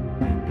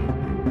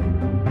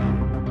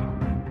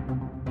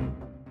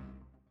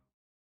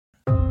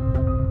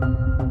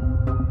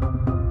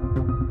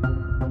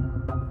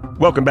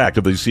 Welcome back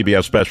to the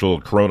CBS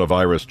special,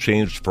 Coronavirus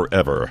Changed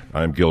Forever.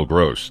 I'm Gil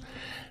Gross.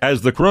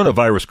 As the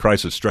coronavirus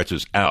crisis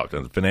stretches out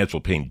and the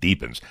financial pain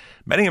deepens,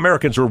 many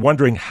Americans are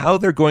wondering how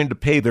they're going to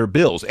pay their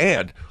bills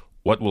and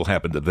what will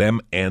happen to them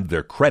and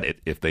their credit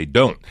if they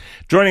don't.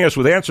 Joining us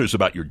with answers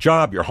about your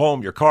job, your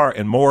home, your car,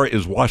 and more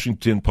is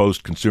Washington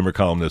Post consumer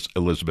columnist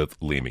Elizabeth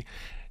Leamy.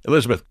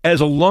 Elizabeth,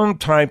 as a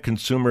longtime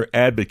consumer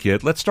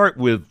advocate, let's start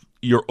with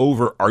your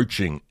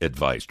overarching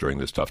advice during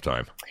this tough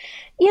time.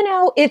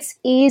 It's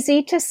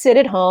easy to sit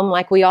at home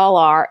like we all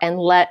are and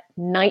let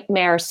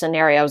nightmare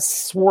scenarios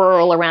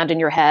swirl around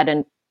in your head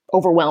and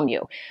overwhelm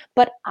you.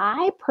 But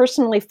I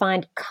personally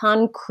find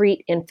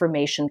concrete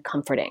information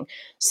comforting.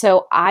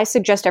 So I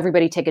suggest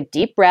everybody take a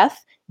deep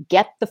breath,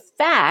 get the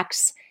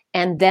facts,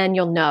 and then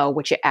you'll know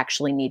what you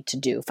actually need to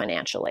do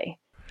financially.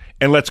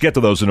 And let's get to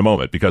those in a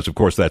moment because, of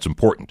course, that's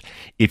important.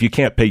 If you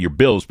can't pay your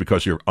bills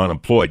because you're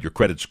unemployed, your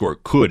credit score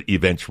could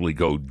eventually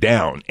go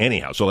down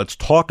anyhow. So let's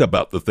talk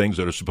about the things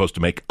that are supposed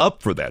to make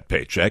up for that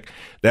paycheck.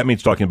 That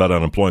means talking about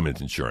unemployment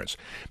insurance.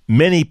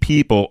 Many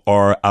people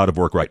are out of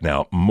work right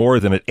now, more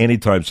than at any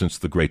time since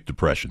the Great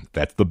Depression.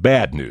 That's the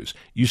bad news.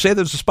 You say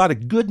there's a spot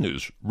of good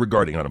news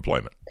regarding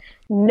unemployment.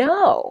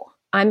 No.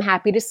 I'm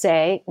happy to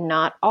say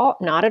not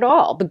at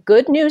all. The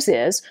good news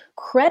is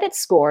credit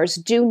scores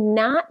do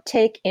not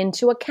take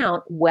into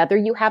account whether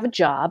you have a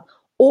job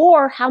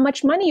or how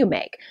much money you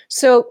make.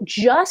 So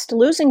just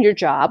losing your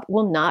job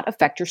will not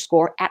affect your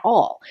score at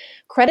all.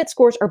 Credit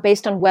scores are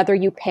based on whether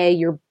you pay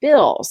your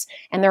bills,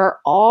 and there are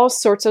all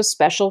sorts of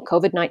special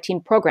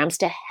COVID-19 programs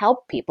to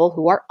help people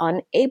who are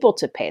unable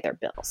to pay their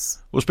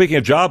bills. Well, speaking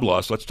of job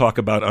loss, let's talk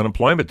about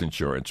unemployment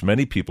insurance.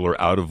 Many people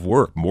are out of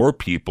work, more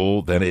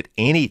people than at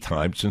any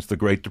time since the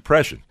Great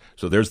Depression.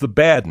 So there's the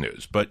bad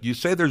news. But you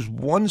say there's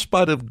one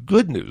spot of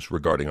good news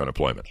regarding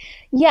unemployment.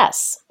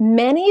 Yes,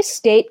 many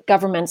state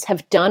governments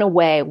have done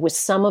away with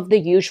some of the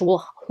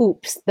usual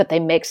hoops that they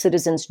make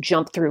citizens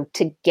jump through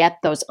to get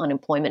those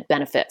unemployment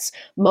benefits.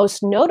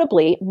 Most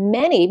notably,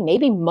 many,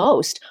 maybe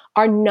most,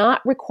 are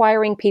not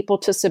requiring people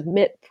to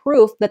submit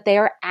proof that they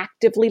are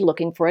actively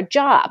looking for a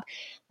job.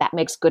 That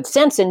makes good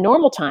sense in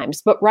normal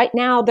times, but right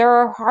now there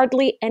are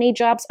hardly any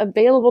jobs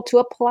available to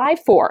apply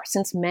for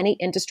since many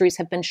industries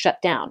have been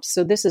shut down.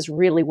 So this is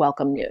really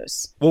welcome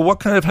news. Well, what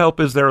kind of help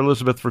is there,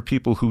 Elizabeth, for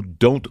people who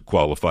don't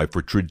qualify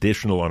for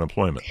traditional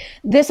unemployment?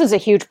 This is a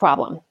huge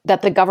problem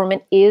that the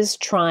government is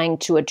trying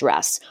to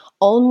address.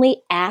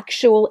 Only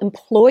actual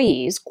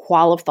employees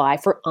qualify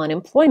for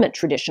unemployment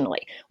traditionally.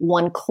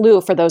 One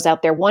clue for those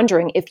out there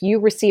wondering, if you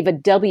receive a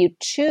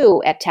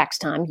W-2 at tax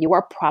time, you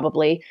are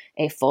probably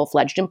a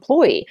full-fledged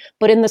employee.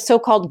 But in the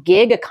so-called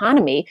gig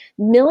economy,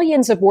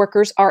 millions of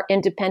workers are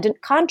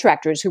independent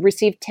contractors who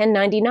receive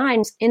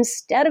 1099s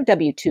instead of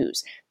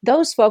W-2s.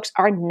 Those folks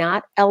are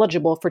not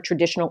eligible for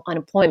traditional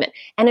unemployment.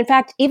 And in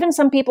fact, even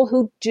some people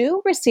who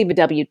do receive a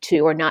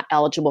W-2 are not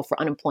eligible for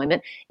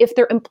unemployment if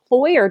their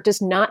employer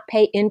does not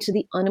pay into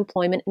the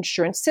unemployment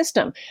insurance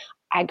system.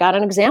 I got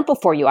an example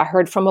for you. I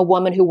heard from a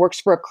woman who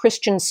works for a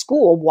Christian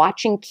school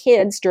watching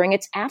kids during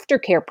its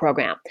aftercare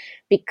program.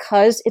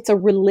 Because it's a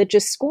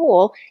religious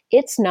school,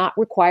 it's not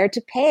required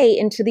to pay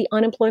into the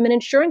unemployment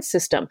insurance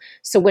system.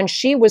 So when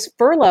she was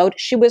furloughed,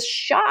 she was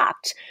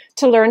shocked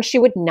to learn she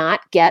would not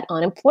get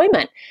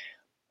unemployment.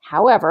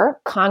 However,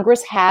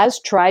 Congress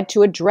has tried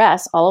to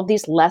address all of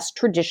these less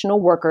traditional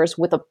workers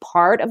with a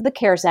part of the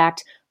CARES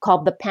Act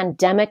called the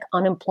Pandemic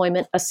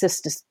Unemployment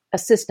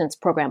Assistance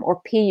Program,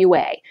 or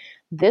PUA.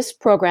 This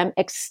program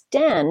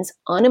extends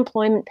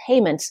unemployment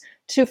payments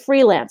to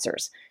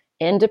freelancers,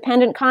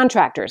 independent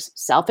contractors,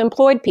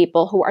 self-employed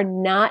people who are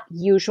not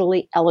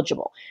usually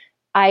eligible.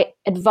 I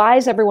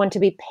advise everyone to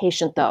be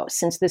patient, though,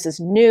 since this is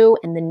new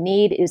and the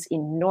need is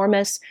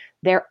enormous.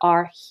 There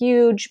are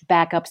huge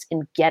backups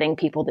in getting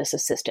people this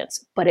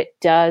assistance, but it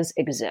does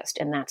exist,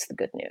 and that's the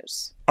good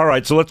news. All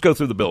right, so let's go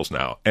through the bills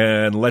now,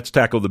 and let's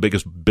tackle the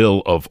biggest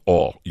bill of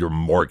all, your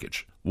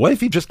mortgage. What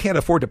if you just can't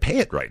afford to pay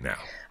it right now?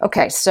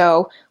 Okay,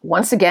 so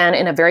once again,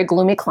 in a very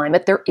gloomy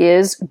climate, there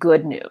is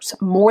good news.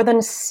 More than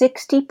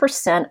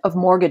 60% of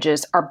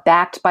mortgages are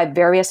backed by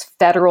various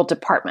federal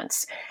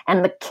departments,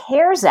 and the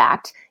CARES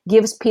Act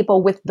gives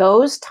people with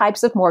those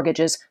types of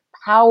mortgages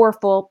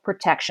powerful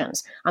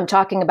protections. I'm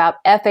talking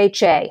about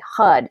FHA,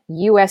 HUD,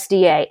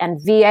 USDA, and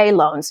VA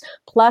loans,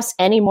 plus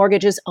any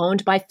mortgages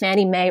owned by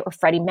Fannie Mae or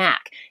Freddie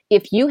Mac.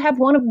 If you have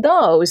one of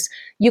those,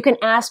 you can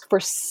ask for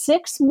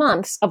 6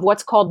 months of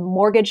what's called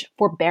mortgage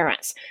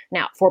forbearance.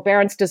 Now,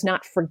 forbearance does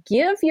not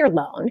forgive your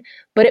loan,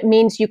 but it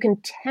means you can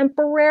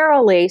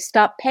temporarily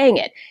stop paying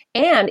it.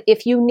 And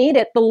if you need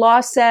it, the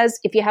law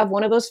says if you have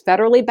one of those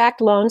federally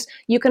backed loans,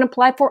 you can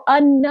apply for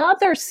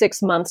another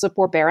 6 months of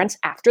forbearance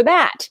after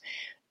that.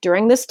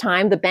 During this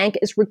time, the bank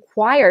is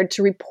required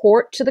to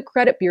report to the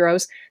credit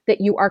bureaus that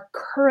you are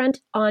current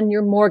on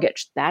your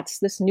mortgage. That's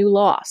this new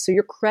law. So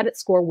your credit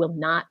score will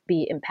not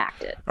be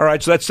impacted. All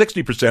right, so that's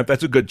 60%.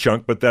 That's a good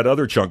chunk, but that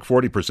other chunk,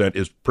 40%,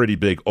 is pretty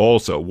big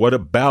also. What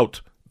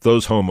about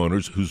those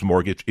homeowners whose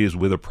mortgage is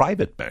with a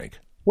private bank?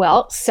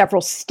 Well,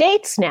 several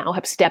states now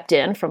have stepped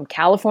in, from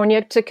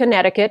California to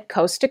Connecticut,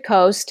 coast to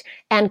coast,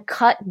 and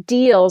cut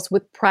deals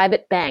with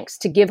private banks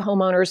to give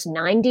homeowners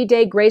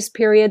 90-day grace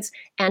periods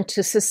and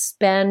to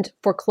suspend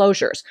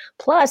foreclosures.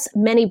 Plus,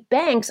 many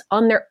banks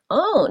on their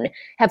own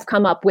have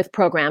come up with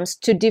programs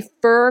to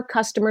defer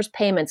customers'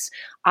 payments.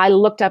 I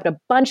looked up a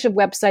bunch of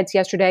websites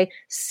yesterday.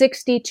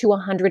 60 to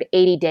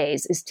 180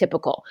 days is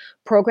typical.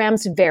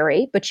 Programs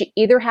vary, but you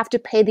either have to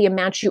pay the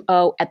amount you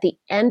owe at the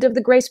end of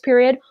the grace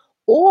period,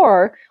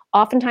 or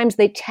oftentimes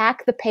they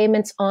tack the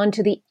payments on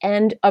to the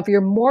end of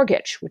your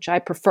mortgage, which I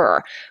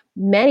prefer.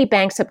 Many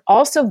banks have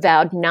also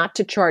vowed not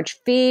to charge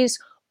fees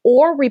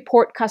or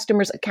report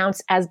customers'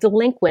 accounts as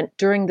delinquent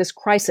during this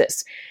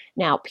crisis.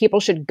 Now, people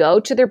should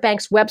go to their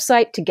bank's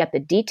website to get the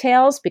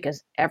details,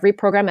 because every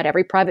program at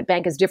every private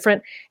bank is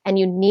different, and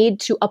you need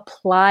to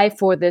apply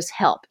for this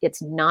help.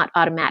 It's not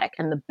automatic,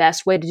 and the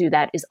best way to do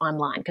that is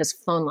online, because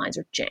phone lines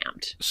are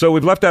jammed. So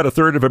we've left out a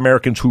third of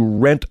Americans who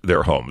rent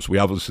their homes. We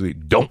obviously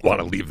don't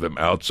want to leave them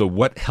out. So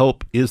what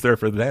help is there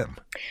for them?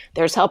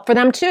 There's help for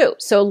them too.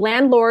 So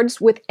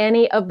landlords with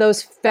any of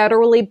those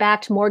federally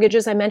backed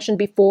mortgages I mentioned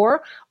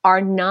before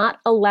are not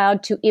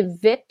allowed to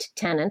evict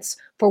tenants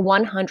for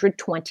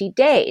 120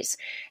 days.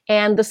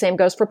 And the same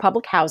goes for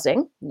public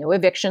housing. No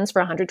evictions for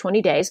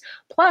 120 days.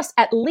 Plus,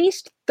 at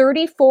least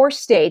 34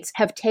 states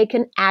have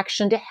taken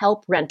action to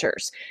help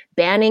renters,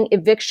 banning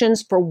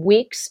evictions for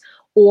weeks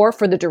or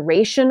for the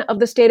duration of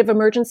the state of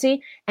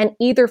emergency, and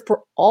either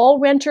for all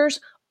renters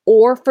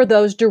or for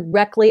those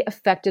directly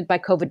affected by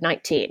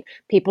COVID-19.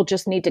 People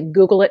just need to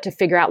Google it to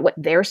figure out what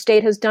their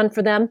state has done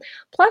for them.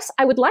 Plus,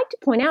 I would like to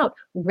point out,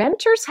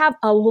 renters have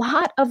a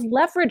lot of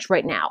leverage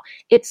right now.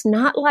 It's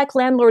not like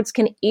landlords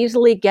can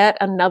easily get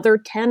another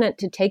tenant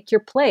to take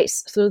your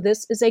place. So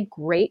this is a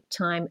great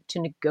time to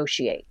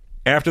negotiate.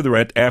 After the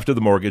rent, after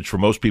the mortgage, for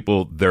most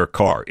people, their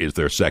car is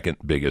their second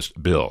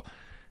biggest bill.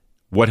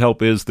 What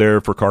help is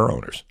there for car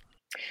owners?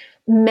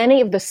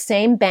 Many of the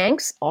same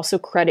banks, also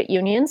credit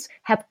unions,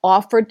 have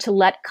offered to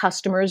let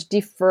customers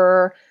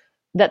defer.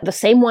 That the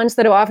same ones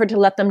that have offered to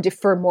let them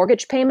defer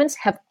mortgage payments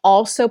have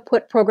also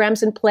put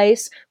programs in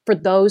place for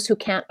those who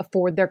can't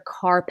afford their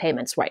car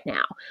payments right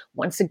now.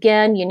 Once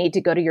again, you need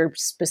to go to your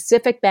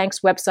specific bank's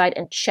website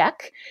and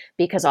check,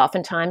 because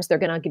oftentimes they're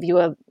going to give you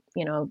a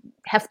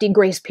hefty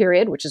grace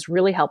period, which is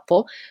really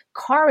helpful.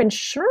 Car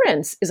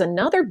insurance is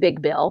another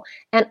big bill,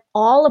 and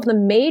all of the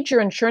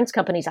major insurance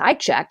companies I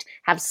checked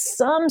have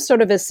some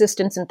sort of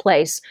assistance in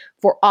place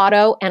for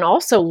auto and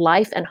also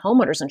life and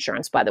homeowners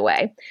insurance, by the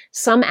way.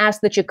 Some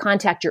ask that you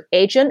contact your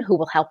agent, who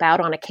will help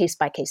out on a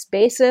case-by-case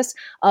basis.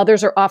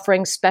 Others are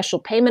offering special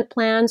payment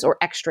plans or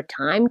extra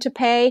time to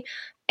pay.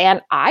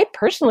 And I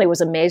personally was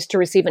amazed to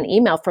receive an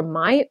email from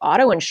my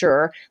auto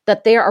insurer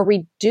that they are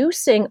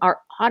reducing our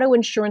auto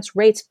insurance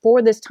rates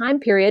for this time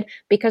period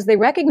because they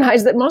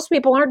recognize that most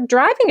people aren't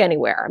driving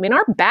anywhere. I mean,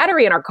 our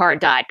battery in our car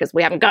died because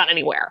we haven't gone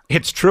anywhere.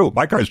 It's true.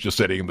 My car's just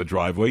sitting in the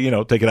driveway,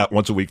 take it out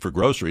once a week for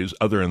groceries.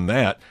 Other than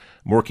that,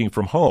 I'm working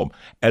from home,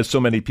 as so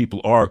many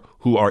people are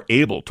who are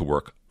able to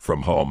work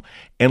from home.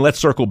 And let's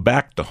circle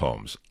back to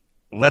homes.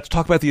 Let's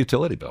talk about the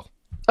utility bill.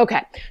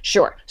 Okay,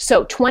 sure.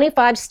 So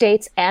 25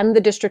 states and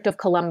the District of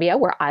Columbia,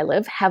 where I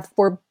live, have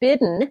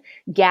forbidden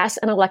gas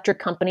and electric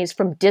companies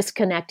from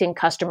disconnecting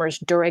customers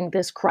during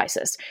this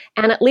crisis.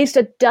 And at least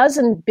a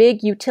dozen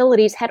big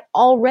utilities had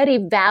already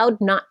vowed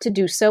not to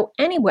do so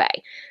anyway.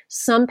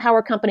 Some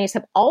power companies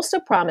have also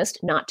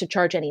promised not to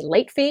charge any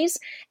late fees.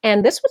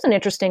 And this was an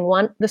interesting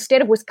one. The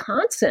state of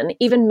Wisconsin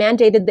even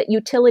mandated that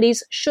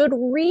utilities should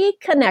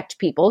reconnect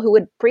people who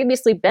had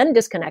previously been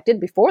disconnected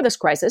before this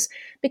crisis,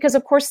 because,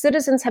 of course,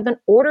 citizens have been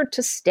ordered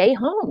to stay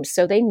home,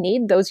 so they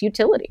need those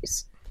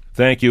utilities.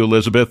 Thank you,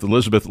 Elizabeth.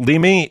 Elizabeth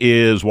Leamy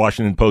is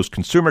Washington Post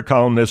consumer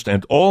columnist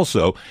and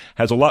also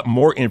has a lot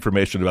more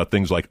information about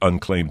things like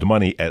unclaimed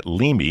money at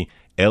Leamy,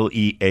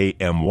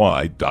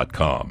 LEAMY.com.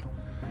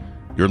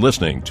 You're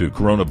listening to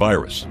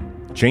Coronavirus,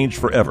 Changed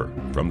Forever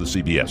from the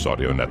CBS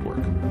Audio Network.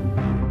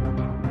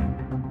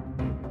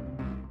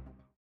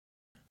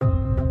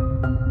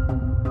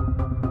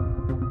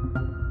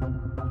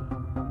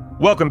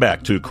 Welcome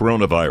back to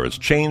Coronavirus,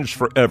 Changed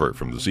Forever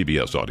from the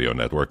CBS Audio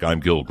Network. I'm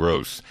Gil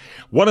Gross.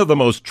 One of the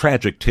most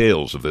tragic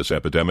tales of this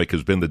epidemic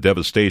has been the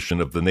devastation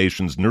of the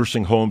nation's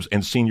nursing homes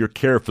and senior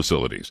care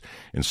facilities.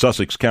 In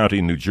Sussex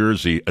County, New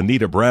Jersey,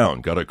 Anita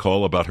Brown got a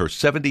call about her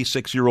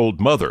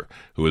 76-year-old mother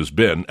who has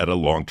been at a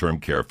long-term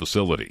care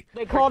facility.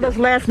 They called us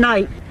last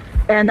night,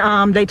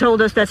 and they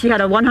told us that she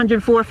had a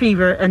 104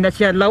 fever and that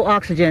she had low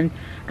oxygen,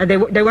 and they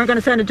weren't going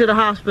to send her to the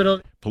hospital.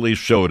 Police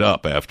showed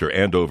up after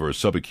Andover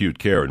Subacute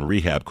Care and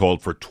Rehab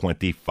called for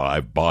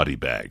 25 body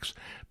bags.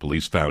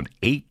 Police found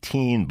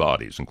 18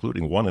 bodies,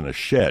 including one in a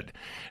shed.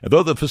 And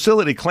though the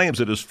facility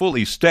claims it is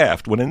fully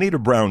staffed, when Anita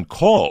Brown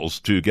calls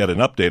to get an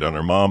update on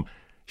her mom,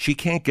 she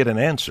can't get an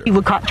answer. We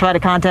would try to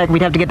contact.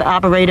 We'd have to get the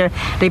operator.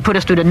 They put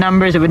us through the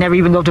numbers. It would never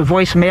even go to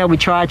voicemail. We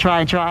try.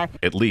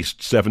 At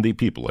least 70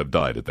 people have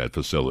died at that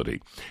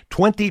facility.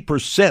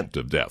 20%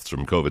 of deaths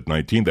from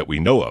COVID-19 that we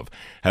know of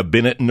have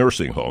been at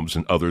nursing homes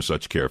and other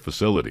such care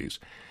facilities.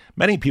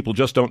 Many people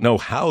just don't know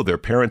how their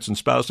parents and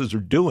spouses are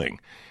doing.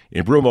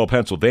 In Broomall,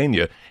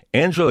 Pennsylvania,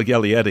 Angela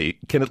Gallietti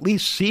can at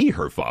least see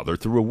her father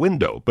through a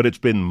window, but it's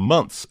been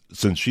months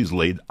since she's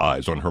laid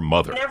eyes on her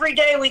mother. And every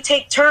day we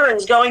take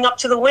turns going up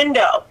to the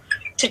window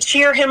to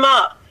cheer him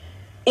up,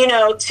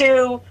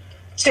 to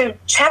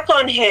check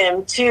on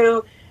him,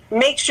 to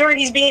make sure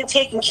he's being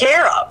taken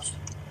care of.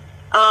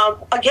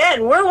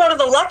 Again, we're one of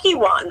the lucky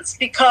ones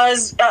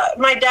because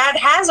my dad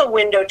has a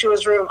window to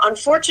his room.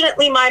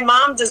 Unfortunately, my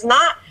mom does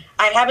not.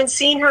 I haven't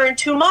seen her in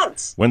 2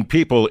 months. When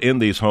people in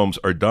these homes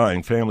are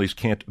dying, families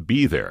can't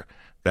be there.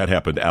 That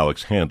happened to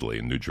Alex Handley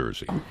in New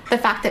Jersey. The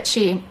fact that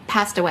she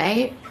passed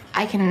away,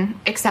 I can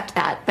accept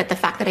that, but the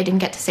fact that I didn't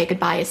get to say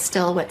goodbye is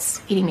still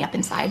what's eating me up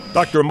inside.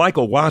 Dr.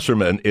 Michael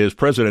Wasserman is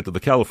president of the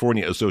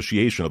California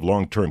Association of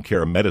Long-Term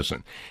Care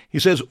Medicine. He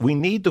says we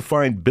need to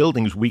find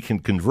buildings we can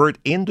convert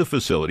into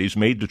facilities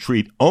made to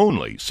treat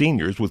only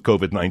seniors with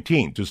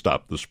COVID-19 to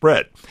stop the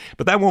spread.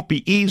 But that won't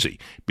be easy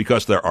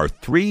because there are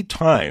 3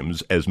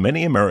 times as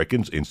many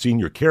Americans in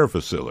senior care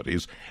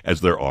facilities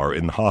as there are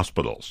in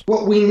hospitals.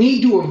 What we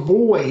need to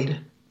avoid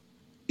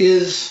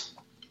is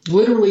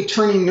literally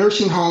turning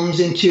nursing homes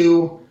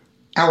into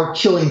our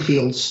killing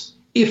fields.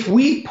 If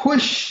we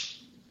push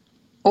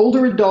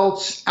older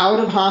adults out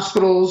of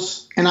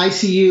hospitals and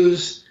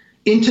ICUs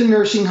into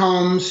nursing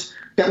homes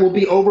that will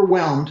be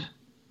overwhelmed,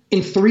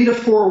 in 3 to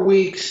 4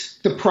 weeks,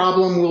 the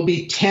problem will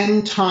be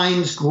 10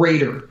 times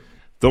greater.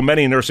 Though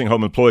many nursing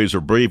home employees are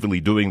bravely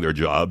doing their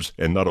jobs,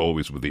 and not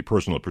always with the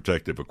personal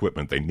protective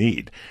equipment they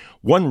need,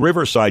 one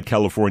Riverside,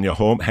 California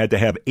home had to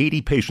have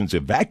 80 patients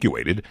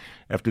evacuated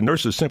after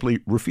nurses simply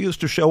refused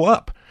to show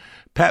up.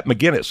 Pat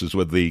McGinnis is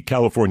with the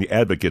California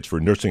Advocates for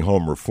Nursing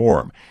Home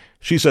Reform.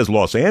 She says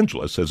Los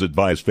Angeles has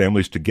advised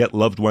families to get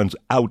loved ones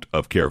out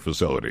of care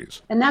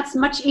facilities. And that's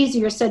much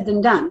easier said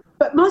than done.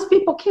 But most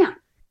people can't.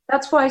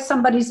 That's why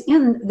somebody's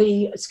in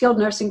the skilled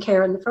nursing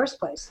care in the first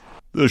place.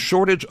 The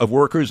shortage of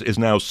workers is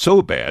now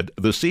so bad,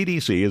 the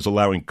CDC is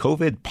allowing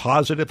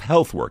COVID-positive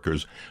health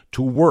workers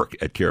to work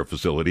at care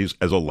facilities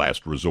as a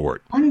last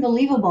resort.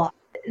 Unbelievable.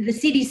 The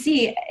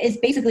CDC is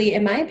basically,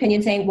 in my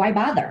opinion, saying, why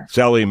bother?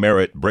 Sally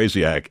Merritt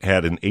Braziak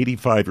had an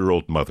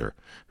 85-year-old mother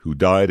who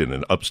died in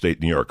an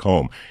upstate New York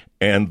home.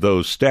 And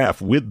though staff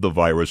with the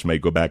virus may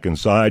go back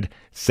inside,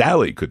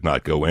 Sally could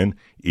not go in,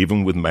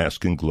 even with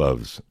mask and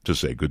gloves, to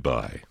say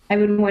goodbye. I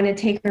would want to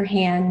take her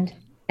hand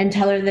and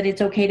tell her that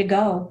it's okay to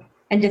go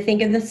and to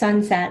think of the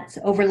sunsets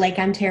over Lake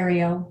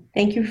Ontario.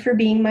 Thank you for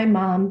being my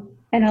mom,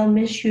 and I'll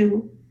miss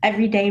you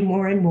every day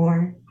more and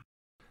more.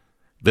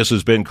 This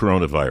has been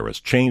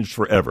Coronavirus, Changed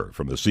Forever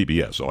from the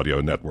CBS Audio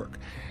Network.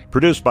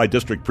 Produced by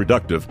District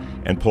Productive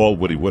and Paul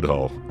Woody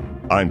Woodhull,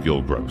 I'm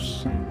Gil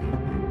Gross.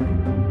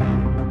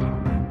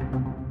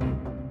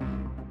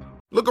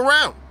 Look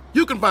around.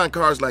 You can find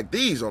cars like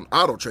these on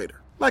AutoTrader,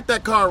 like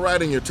that car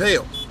right in your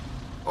tail.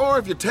 Or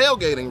if you're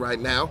tailgating right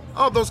now,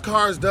 all those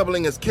cars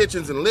doubling as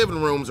kitchens and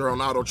living rooms are on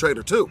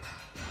AutoTrader too.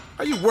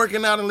 Are you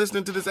working out and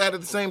listening to this ad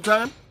at the same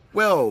time?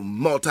 Well,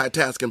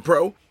 multitasking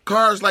pro,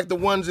 cars like the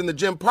ones in the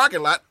gym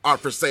parking lot are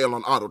for sale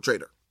on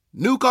AutoTrader.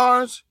 New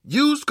cars,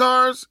 used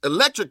cars,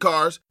 electric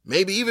cars,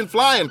 maybe even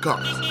flying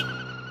cars.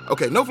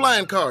 Okay, no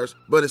flying cars,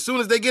 but as soon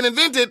as they get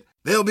invented,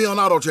 they'll be on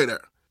AutoTrader.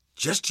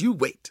 Just you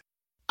wait.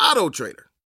 AutoTrader.